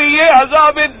 ان کے لیے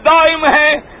عذاب دائم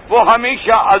ہے، وہ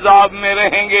ہمیشہ عذاب میں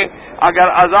رہیں گے. اگر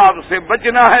عذاب سے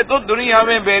بچنا ہے تو دنیا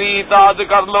میں میری اطاعت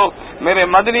کر لو، میرے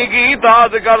مدنی کی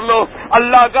اطاعت کر لو،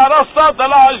 اللہ کا راستہ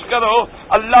تلاش کرو،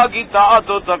 اللہ کی طاعت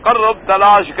و تقرب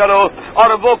تلاش کرو. اور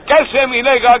وہ کیسے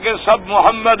ملے گا کہ سب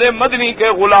محمد مدنی کے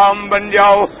غلام بن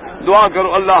جاؤ. دعا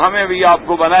کرو اللہ ہمیں بھی آپ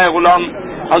کو بنائے غلام،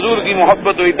 حضور کی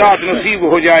محبت و اطاعت نصیب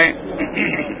ہو جائے.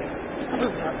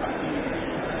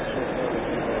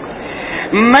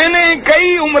 میں نے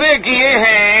کئی عمرے کیے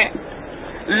ہیں،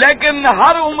 لیکن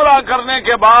ہر عمرہ کرنے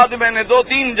کے بعد میں نے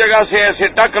 2-3 جگہ سے ایسے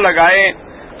ٹک لگائے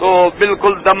تو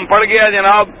بالکل دم پڑ گیا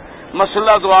جناب.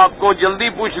 مسئلہ تو آپ کو جلدی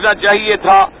پوچھنا چاہیے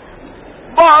تھا.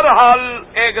 بہرحال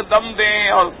ایک دم دیں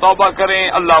اور توبہ کریں،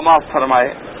 اللہ معاف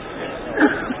فرمائے.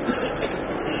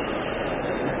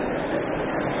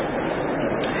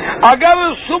 اگر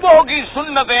صبح کی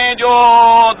سنتیں جو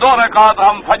 2 رکعت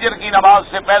ہم فجر کی نماز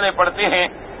سے پہلے پڑھتے ہیں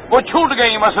وہ چھوٹ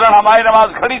گئی، مثلا ہماری نماز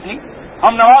کھڑی تھی،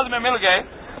 ہم نماز میں مل گئے،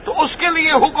 تو اس کے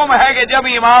لیے حکم ہے کہ جب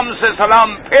امام سے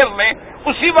سلام پھیر لیں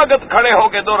اسی وقت کھڑے ہو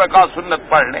کے 2 رکعت سنت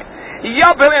پڑھ لیں، یا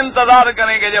پھر انتظار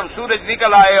کریں کہ جب سورج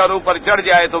نکل آئے اور اوپر چڑھ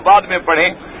جائے تو بعد میں پڑھیں.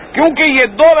 کیونکہ یہ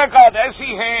 2 رکعت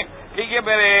ایسی ہیں کہ یہ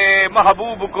میرے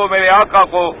محبوب کو، میرے آقا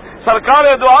کو،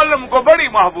 سرکار دو عالم کو بڑی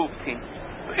محبوب تھی،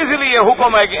 اس لیے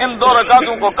حکم ہے کہ ان 2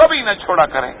 رکعتوں کو کبھی نہ چھوڑا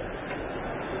کریں.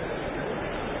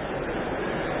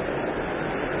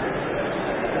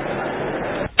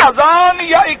 اذان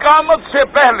یا اقامت سے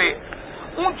پہلے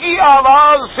اونچی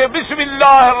آواز سے بسم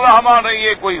اللہ الرحمن الرحیم،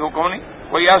 یہ کوئی حکم نہیں.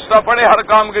 کوئی ایسا پڑھے، ہر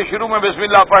کام کے شروع میں بسم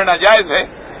اللہ پڑھنا جائز ہے.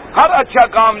 ہر اچھا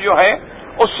کام جو ہے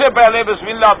اس سے پہلے بسم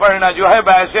اللہ پڑھنا جو ہے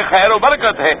باعث خیر و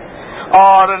برکت ہے.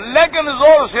 اور لیکن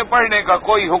زور سے پڑھنے کا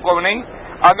کوئی حکم نہیں.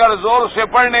 اگر زور سے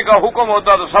پڑھنے کا حکم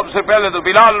ہوتا تو سب سے پہلے تو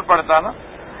بلال پڑھتا نا.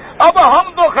 اب ہم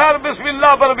تو خیر بسم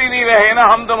اللہ پر بھی نہیں رہے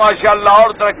نا، ہم تو ماشاءاللہ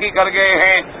اور ترقی کر گئے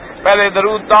ہیں. پہلے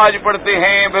درود تاج پڑھتے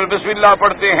ہیں، پھر بسم اللہ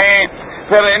پڑھتے ہیں،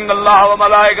 پھر ان اللہ و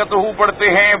ملائکتہ پڑھتے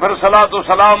ہیں، پھر صلاۃ و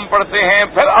سلام پڑھتے ہیں،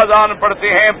 پھر اذان پڑھتے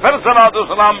ہیں، پھر صلاۃ و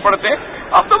سلام پڑھتے ہیں.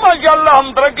 اب تو ماشاءاللہ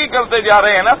ہم ترقی کرتے جا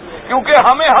رہے ہیں نا، کیونکہ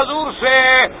ہمیں حضور سے،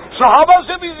 صحابہ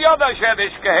سے بھی زیادہ شاید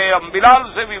عشق ہے، ہم بلال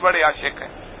سے بھی بڑے عاشق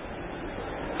ہیں.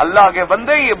 اللہ کے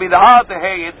بندے یہ بدعات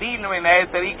ہے، یہ دین میں نئے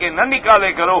طریقے نہ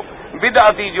نکالے کرو.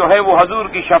 بدعتی جو ہے وہ حضور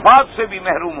کی شفاعت سے بھی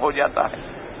محروم ہو جاتا ہے.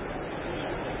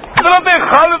 حضرت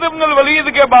خالد ابن الولید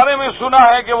کے بارے میں سنا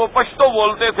ہے کہ وہ پشتو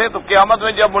بولتے تھے، تو قیامت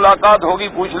میں جب ملاقات ہوگی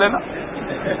پوچھ لینا.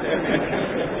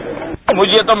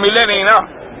 مجھے تو ملے نہیں نا.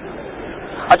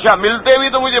 اچھا ملتے بھی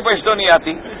تو مجھے پشتو نہیں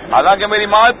آتی، حالانکہ میری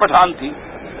ماں پٹھان تھی.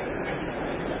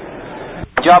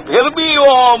 اچھا پھر بھی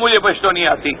وہ مجھے پشتو نہیں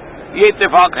آتی، یہ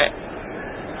اتفاق ہے.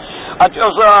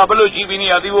 اچھا بلوچی بھی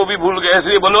نہیں آتی، وہ بھی بھول گئے، اس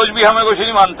لیے بلوچ بھی ہمیں کچھ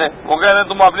نہیں مانتے. وہ کہہ رہے ہیں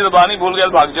تم اپنی زبان ہی بھول گئے،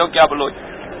 بھاگ جاؤ کیا بلوچ.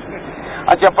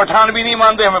 اچھا پٹھان بھی نہیں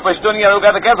مانتے، ہمیں پشتو نہیں آتا. وہ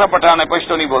کہتے کیسا پٹھان ہے،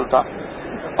 پشتو نہیں بولتا.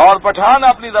 اور پٹھان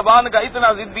اپنی زبان کا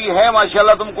اتنا ضدی ہے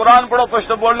ماشاءاللہ. تم قرآن پڑھو،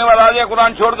 پشتو بولنے والا آ جائے،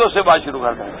 قرآن چھوڑ دو، اس سے بات شروع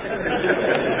کر دیں.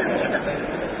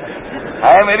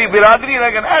 ہے میری برادری،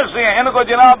 لیکن ایسے ہیں، ان کو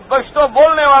جناب پشتو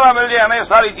بولنے والا مل جائے ہمیں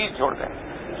ساری چیز چھوڑ دیں.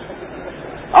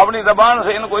 اپنی زبان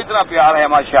سے ان کو اتنا پیار ہے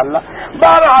ماشاءاللہ.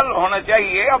 بہرحال ہونا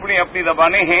چاہیے، اپنی اپنی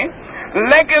زبانیں ہیں.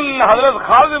 لیکن حضرت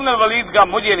خالد بن الولید کا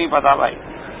مجھے نہیں پتا بھائی.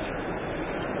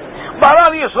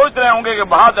 بہرحال یہ سوچ رہے ہوں گے کہ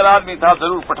بہادر آدمی تھا،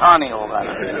 ضرور پٹھان ہی ہوگا.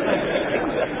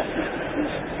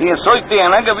 یہ سوچتے ہیں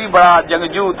نا کہ بڑا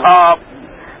جنگجو تھا.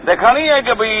 دیکھا نہیں ہے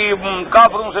کہ بھئی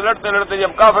کافروں سے لڑتے لڑتے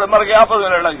جب کافر مر گئے آپس میں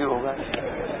لڑنا شروع ہو گئے.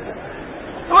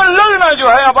 لڑنا جو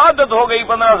ہے اب عادت ہو گئی،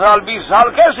 15 سال 20 سال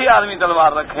کیسے آدمی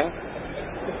تلوار رکھے.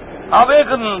 اب ایک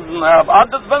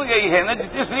عادت بن گئی ہے نا،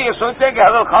 اس لیے سوچتے ہیں کہ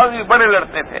حضرت خالد بھی بڑے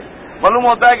لڑتے تھے. معلوم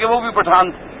ہوتا ہے کہ وہ بھی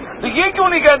پٹھان تھے. تو یہ کیوں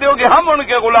نہیں کہتے ہو کہ ہم ان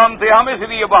کے غلام تھے، ہم اس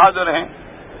لیے بہادر ہیں.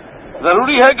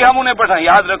 ضروری ہے کہ ہم انہیں پٹھان.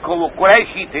 یاد رکھو وہ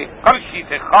قریشی تھے، قرشی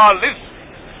تھے.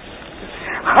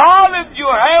 خالد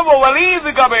جو ہے وہ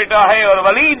ولید کا بیٹا ہے، اور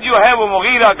ولید جو ہے وہ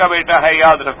مغیرہ کا بیٹا ہے.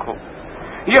 یاد رکھو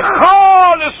یہ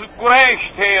خالص قریش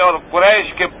تھے، اور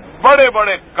قریش کے بڑے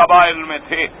بڑے قبائل میں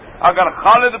تھے. اگر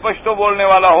خالد پشتو بولنے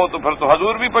والا ہو تو پھر تو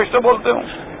حضور بھی پشتو بولتے ہوں.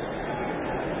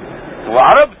 وہ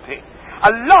عرب تھے.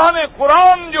 اللہ نے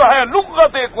قرآن جو ہے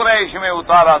لغت قریش میں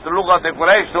اتارا، تو لغت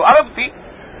قریش تو عرب تھی.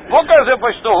 وہ کیسے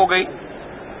پشتو ہو گئی؟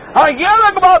 ہاں یہ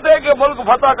الگ بات ہے کہ ملک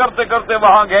فتح کرتے کرتے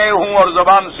وہاں گئے ہوں اور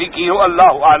زبان سیکھی ہو،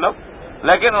 اللہ عالم،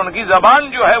 لیکن ان کی زبان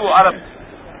جو ہے وہ عرب تھی۔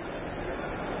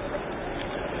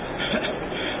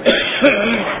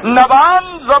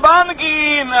 زبان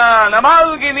کی نماز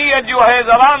کی نیت جو ہے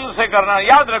زبان سے کرنا،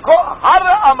 یاد رکھو ہر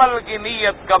عمل کی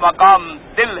نیت کا مقام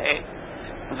دل ہے،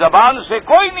 زبان سے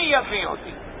کوئی نیت نہیں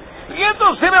ہوتی۔ یہ تو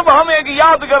صرف ہم ایک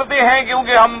یاد کرتے ہیں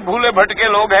کیونکہ ہم بھولے بھٹکے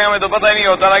لوگ ہیں، ہمیں تو پتہ ہی نہیں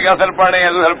ہوتا نا کہ اصل پڑھیں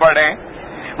یا دوسر پڑھیں،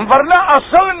 ورنہ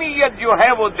اصل نیت جو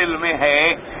ہے وہ دل میں ہے۔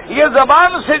 یہ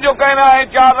زبان سے جو کہنا ہے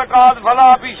 4 رکعات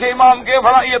فلاں پیچھے امام کے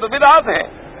فلاں، یہ تو بدعت ہے،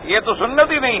 یہ تو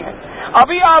سنت ہی نہیں ہے۔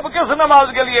 ابھی آپ کس نماز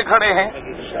کے لیے کھڑے ہیں؟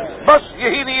 بس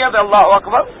یہی نیت، اللہ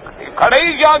اکبر، کھڑے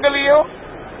ہی کیا کے لیے ہو؟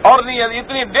 اور نیت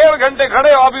اتنی 1.5 گھنٹے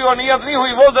کھڑے ہو، ابھی وہ نیت نہیں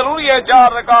ہوئی۔ وہ ضروری ہے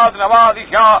 4 رکعات نماز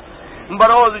عشاء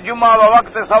بروز جمعہ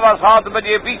وقت 7:15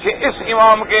 بجے پیچھے اس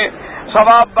امام کے،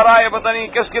 ثواب برائے پتہ نہیں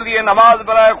کس کے لیے، نماز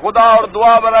برائے خدا اور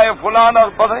دعا برائے فلان اور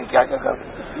پتہ نہیں کیا کیا کرتے،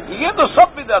 یہ تو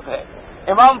سب بدعت ہے۔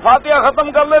 امام فاتحہ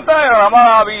ختم کر لیتا ہے اور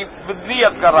ہمارا ابھی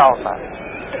نیت کر رہا ہوتا ہے۔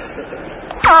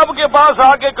 آپ کے پاس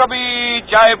آ کے کبھی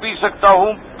چائے پی سکتا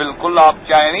ہوں؟ بالکل، آپ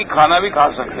چائے نہیں کھانا بھی کھا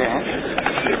سکتے ہیں،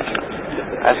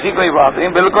 ایسی کوئی بات نہیں،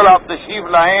 بالکل آپ تشریف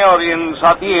لائیں اور ان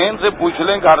ساتھی ہیں ان سے پوچھ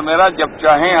لیں، گھر میرا جب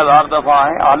چاہیں 1000 دفعہ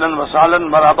آئیں، اہلاً وسہلاً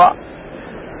مرحبا۔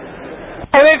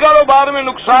 میرے کاروبار میں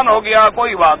نقصان ہو گیا،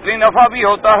 کوئی بات نہیں، نفع بھی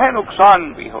ہوتا ہے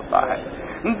نقصان بھی ہوتا ہے،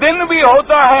 دن بھی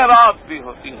ہوتا ہے رات بھی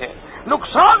ہوتی ہے۔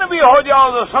 نقصان بھی ہو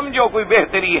جاؤ تو سمجھو کوئی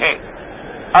بہتری ہے،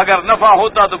 اگر نفع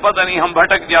ہوتا تو پتہ نہیں ہم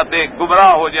بھٹک جاتے،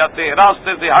 گمراہ ہو جاتے،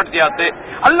 راستے سے ہٹ جاتے۔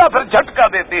 اللہ پھر جھٹکا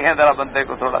دیتے ہیں ذرا بندے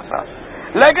کو تھوڑا سا،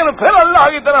 لیکن پھر اللہ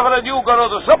کی طرف رجوع کرو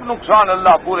تو سب نقصان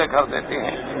اللہ پورے کر دیتے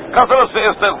ہیں۔ کثرت سے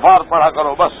استغفار پڑھا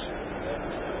کرو بس۔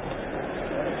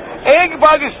 ایک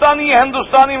پاکستانی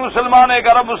ہندوستانی مسلمان ایک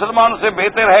عرب مسلمان سے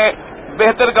بہتر ہے،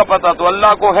 بہتر کا پتہ تو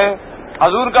اللہ کو ہے۔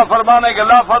 حضور کا فرمان ہے کہ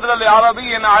لا فضل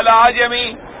لعربی علی عجمی،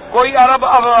 کوئی عرب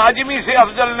عجمی سے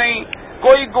افضل نہیں،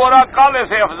 کوئی گورا کالے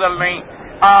سے افضل نہیں،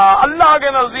 اللہ کے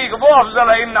نزدیک وہ افضل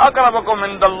ہے۔ ان اکرمکم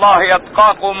عند اللہ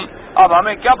اتقاکم، اب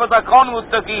ہمیں کیا پتا کون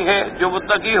متقی ہے، جو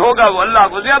متقی ہوگا وہ اللہ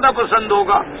کو زیادہ پسند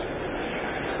ہوگا۔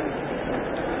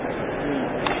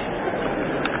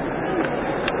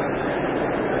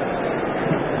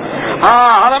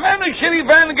 ہاں، حرمین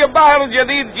الشریفین کے باہر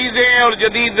جدید چیزیں اور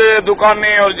جدید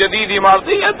دکانیں اور جدید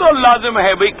عمارتیں، یہ تو لازم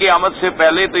ہے بھئی، قیامت سے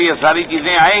پہلے تو یہ ساری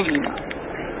چیزیں آئیں گی نا،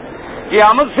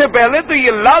 قیامت سے پہلے تو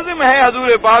یہ لازم ہے۔ حضور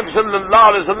پاک صلی اللہ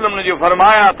علیہ وسلم نے جو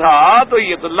فرمایا تھا تو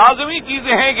یہ تو لازمی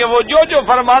چیزیں ہیں کہ وہ جو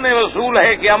فرمان رسول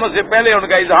ہے قیامت سے پہلے ان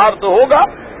کا اظہار تو ہوگا۔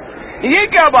 یہ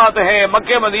کیا بات ہے؟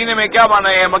 مکہ مدینے میں کیا مانا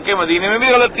ہے؟ مکہ مدینے میں بھی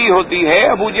غلطی ہوتی ہے،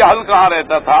 ابو جہل کہاں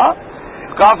رہتا تھا،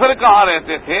 کافر کہاں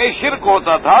رہتے تھے، شرک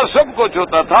ہوتا تھا، سب کچھ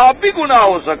ہوتا تھا، اب بھی گناہ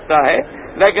ہو سکتا ہے،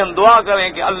 لیکن دعا کریں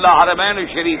کہ اللہ حرمین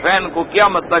الشریفین کو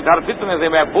قیامت تک ہر فتنے سے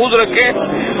محفوظ رکھے،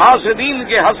 حاسدین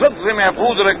کے حسد سے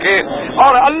محفوظ رکھے،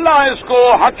 اور اللہ اس کو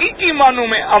حقیقی معنوں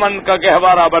میں امن کا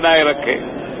گہوارہ بنائے رکھے۔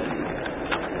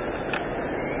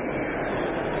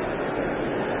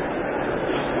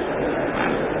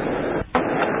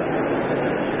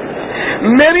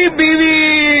 میری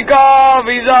بیوی کا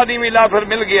ویزا نہیں ملا، پھر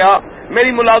مل گیا،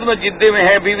 میری ملازمت جدے میں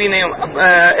ہے، بیوی نے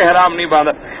احرام نہیں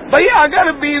باندھا۔ بھئی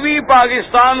اگر بیوی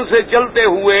پاکستان سے چلتے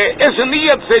ہوئے اس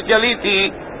نیت سے چلی تھی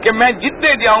کہ میں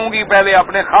جدے جاؤں گی پہلے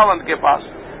اپنے خاوند کے پاس،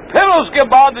 پھر اس کے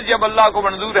بعد جب اللہ کو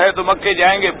منظور ہے تو مکے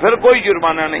جائیں گے، پھر کوئی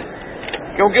جرمانہ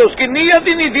نہیں، کیونکہ اس کی نیت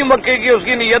ہی نہیں تھی مکے کی، اس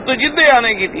کی نیت تو جدے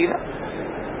آنے کی تھی نا۔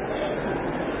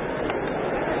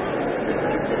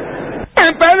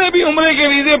 پہلے بھی عمرے کے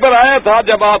ویزے پر آیا تھا،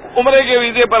 جب آپ عمرے کے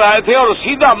ویزے پر آئے تھے اور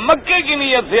سیدھا مکے کی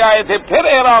نیت سے آئے تھے، پھر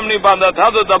احرام نہیں باندھا تھا،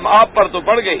 تو تب آپ پر تو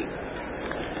پڑ گئی۔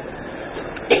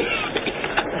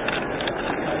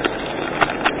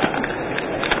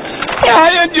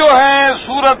 آیت جو ہے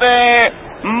سورت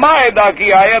مائدہ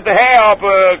کی آیت ہے، آپ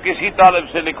کسی طالب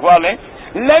سے لکھوا لیں،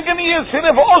 لیکن یہ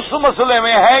صرف اس مسئلے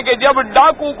میں ہے کہ جب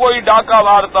ڈاکو کوئی ڈاکہ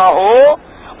مارتا ہو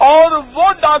اور وہ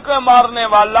ڈاکہ مارنے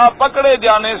والا پکڑے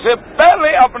جانے سے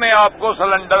پہلے اپنے آپ کو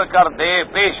سرنڈر کر دے،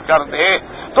 پیش کر دے،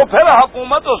 تو پھر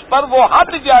حکومت اس پر وہ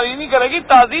حد جاری نہیں کرے گی،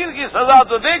 تعزیر کی سزا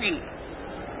تو دے گی۔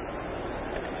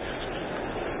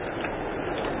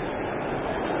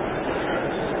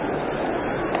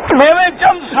 میں نے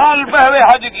چند سال پہلے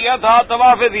حج کیا تھا،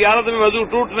 طواف زیارت میں وضو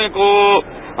ٹوٹنے کو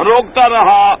روکتا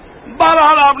رہا،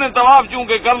 بہرحال آپ نے طواف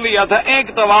چونکہ کر لیا تھا،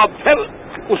 ایک طواف پھر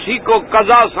اسی کو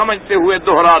قضا سمجھتے ہوئے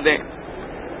دوہرا دیں،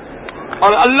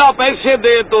 اور اللہ پیسے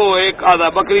دے تو ایک آدھا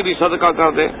بکری بھی صدقہ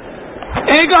کر دے۔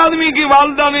 ایک آدمی کی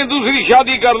والدہ نے دوسری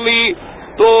شادی کر لی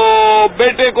تو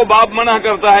بیٹے کو باپ منع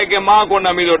کرتا ہے کہ ماں کو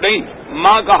نہ ملو، نہیں،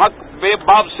 ماں کا حق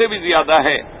باپ سے بھی زیادہ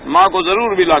ہے، ماں کو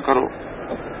ضرور ملا کرو۔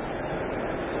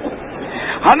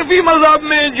 حنفی مذہب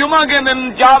میں جمعہ کے دن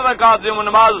 4 رکعت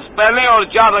نماز پہلے اور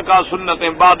 4 رکعت سنتیں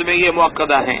بعد میں یہ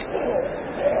مؤکدہ ہیں۔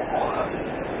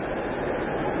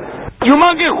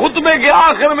 جمعہ کے خطبے کے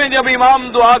آخر میں جب امام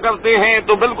دعا کرتے ہیں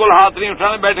تو بالکل ہاتھ نہیں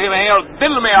اٹھانے، بیٹھے رہیں اور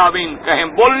دل میں آمین کہیں،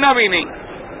 بولنا بھی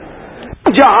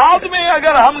نہیں۔ جہاز میں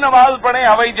اگر ہم نماز پڑھیں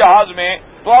ہوائی جہاز میں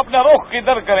تو اپنا رخ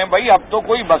کدھر کریں بھائی؟ اب تو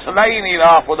کوئی مسئلہ ہی نہیں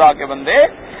رہا خدا کے بندے،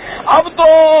 اب تو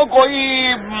کوئی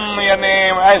یعنی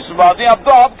ایسی بات ہے، اب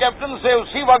تو آپ کیپٹن سے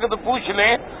اسی وقت پوچھ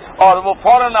لیں اور وہ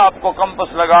فوراً آپ کو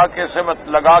کمپس لگا کے سمت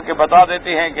لگا کے بتا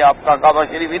دیتے ہیں کہ آپ کا کعبہ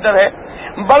شریف ادھر ہے۔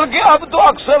 بلکہ اب تو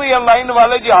اکثر ایئر لائن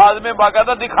والے جہاز میں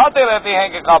باقاعدہ دکھاتے رہتے ہیں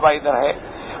کہ کعبہ ادھر ہے،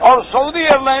 اور سعودی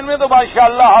ایئر لائن میں تو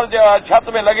ماشاءاللہ ہر چھت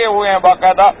میں لگے ہوئے ہیں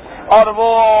باقاعدہ، اور وہ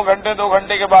گھنٹے 2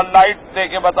 گھنٹے کے بعد لائٹ دے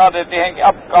کے بتا دیتے ہیں کہ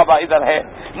اب کعبہ ادھر ہے۔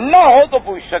 نہ ہو تو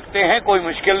پوچھ سکتے ہیں، کوئی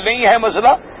مشکل نہیں ہے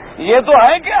مسئلہ۔ یہ تو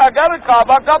ہے کہ اگر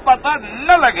کعبہ کا پتہ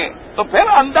نہ لگے تو پھر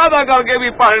اندازہ کر کے بھی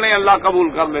پڑھ لیں، اللہ قبول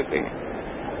کر لیتے ہیں۔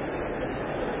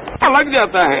 لگ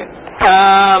جاتا ہے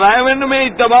رائمنڈ میں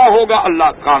اجتماع ہوگا، اللہ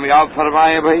کامیاب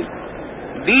فرمائے بھائی۔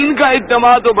 دین کا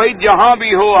اجتماع تو بھائی جہاں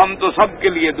بھی ہو ہم تو سب کے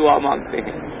لیے دعا مانگتے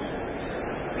ہیں۔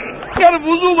 اگر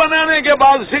وضو بنانے کے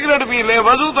بعد سگریٹ پی لے،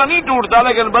 وضو تو نہیں ٹوٹتا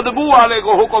لیکن بدبو والے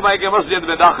کو حکم ہے کہ مسجد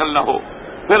میں داخل نہ ہو،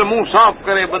 پھر منہ صاف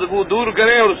کرے، بدبو دور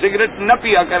کرے اور سگریٹ نہ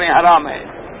پیا کریں، حرام ہے۔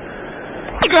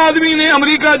 ایک آدمی نے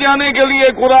امریکہ جانے کے لیے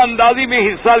قرآن اندازی میں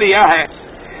حصہ لیا ہے۔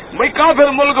 بھائی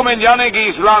کافر ملک میں جانے کی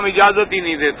اسلام اجازت ہی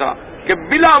نہیں دیتا کہ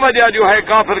بلا وجہ جو ہے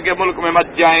کافر کے ملک میں مت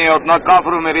جائیں اور نہ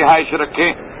کافروں میں رہائش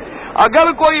رکھیں۔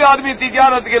 اگر کوئی آدمی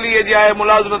تجارت کے لیے جائے،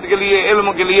 ملازمت کے لیے،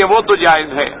 علم کے لیے، وہ تو جائز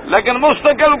ہے، لیکن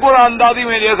مستقل قرآن اندازی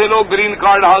میں جیسے لوگ گرین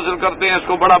کارڈ حاصل کرتے ہیں، اس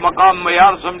کو بڑا مقام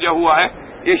معیار سمجھا ہوا ہے،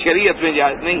 یہ شریعت میں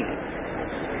جائز نہیں ہے۔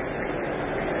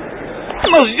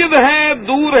 مسجد ہے،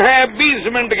 دور ہے، 20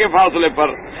 منٹ کے فاصلے پر،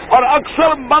 اور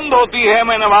اکثر بند ہوتی ہے،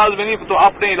 میں نماز میں نہیں تو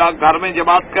اپنے گھر میں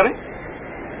جماعت کریں۔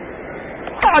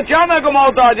 اچانک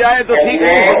موت آ جائے تو ٹھیک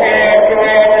ہے،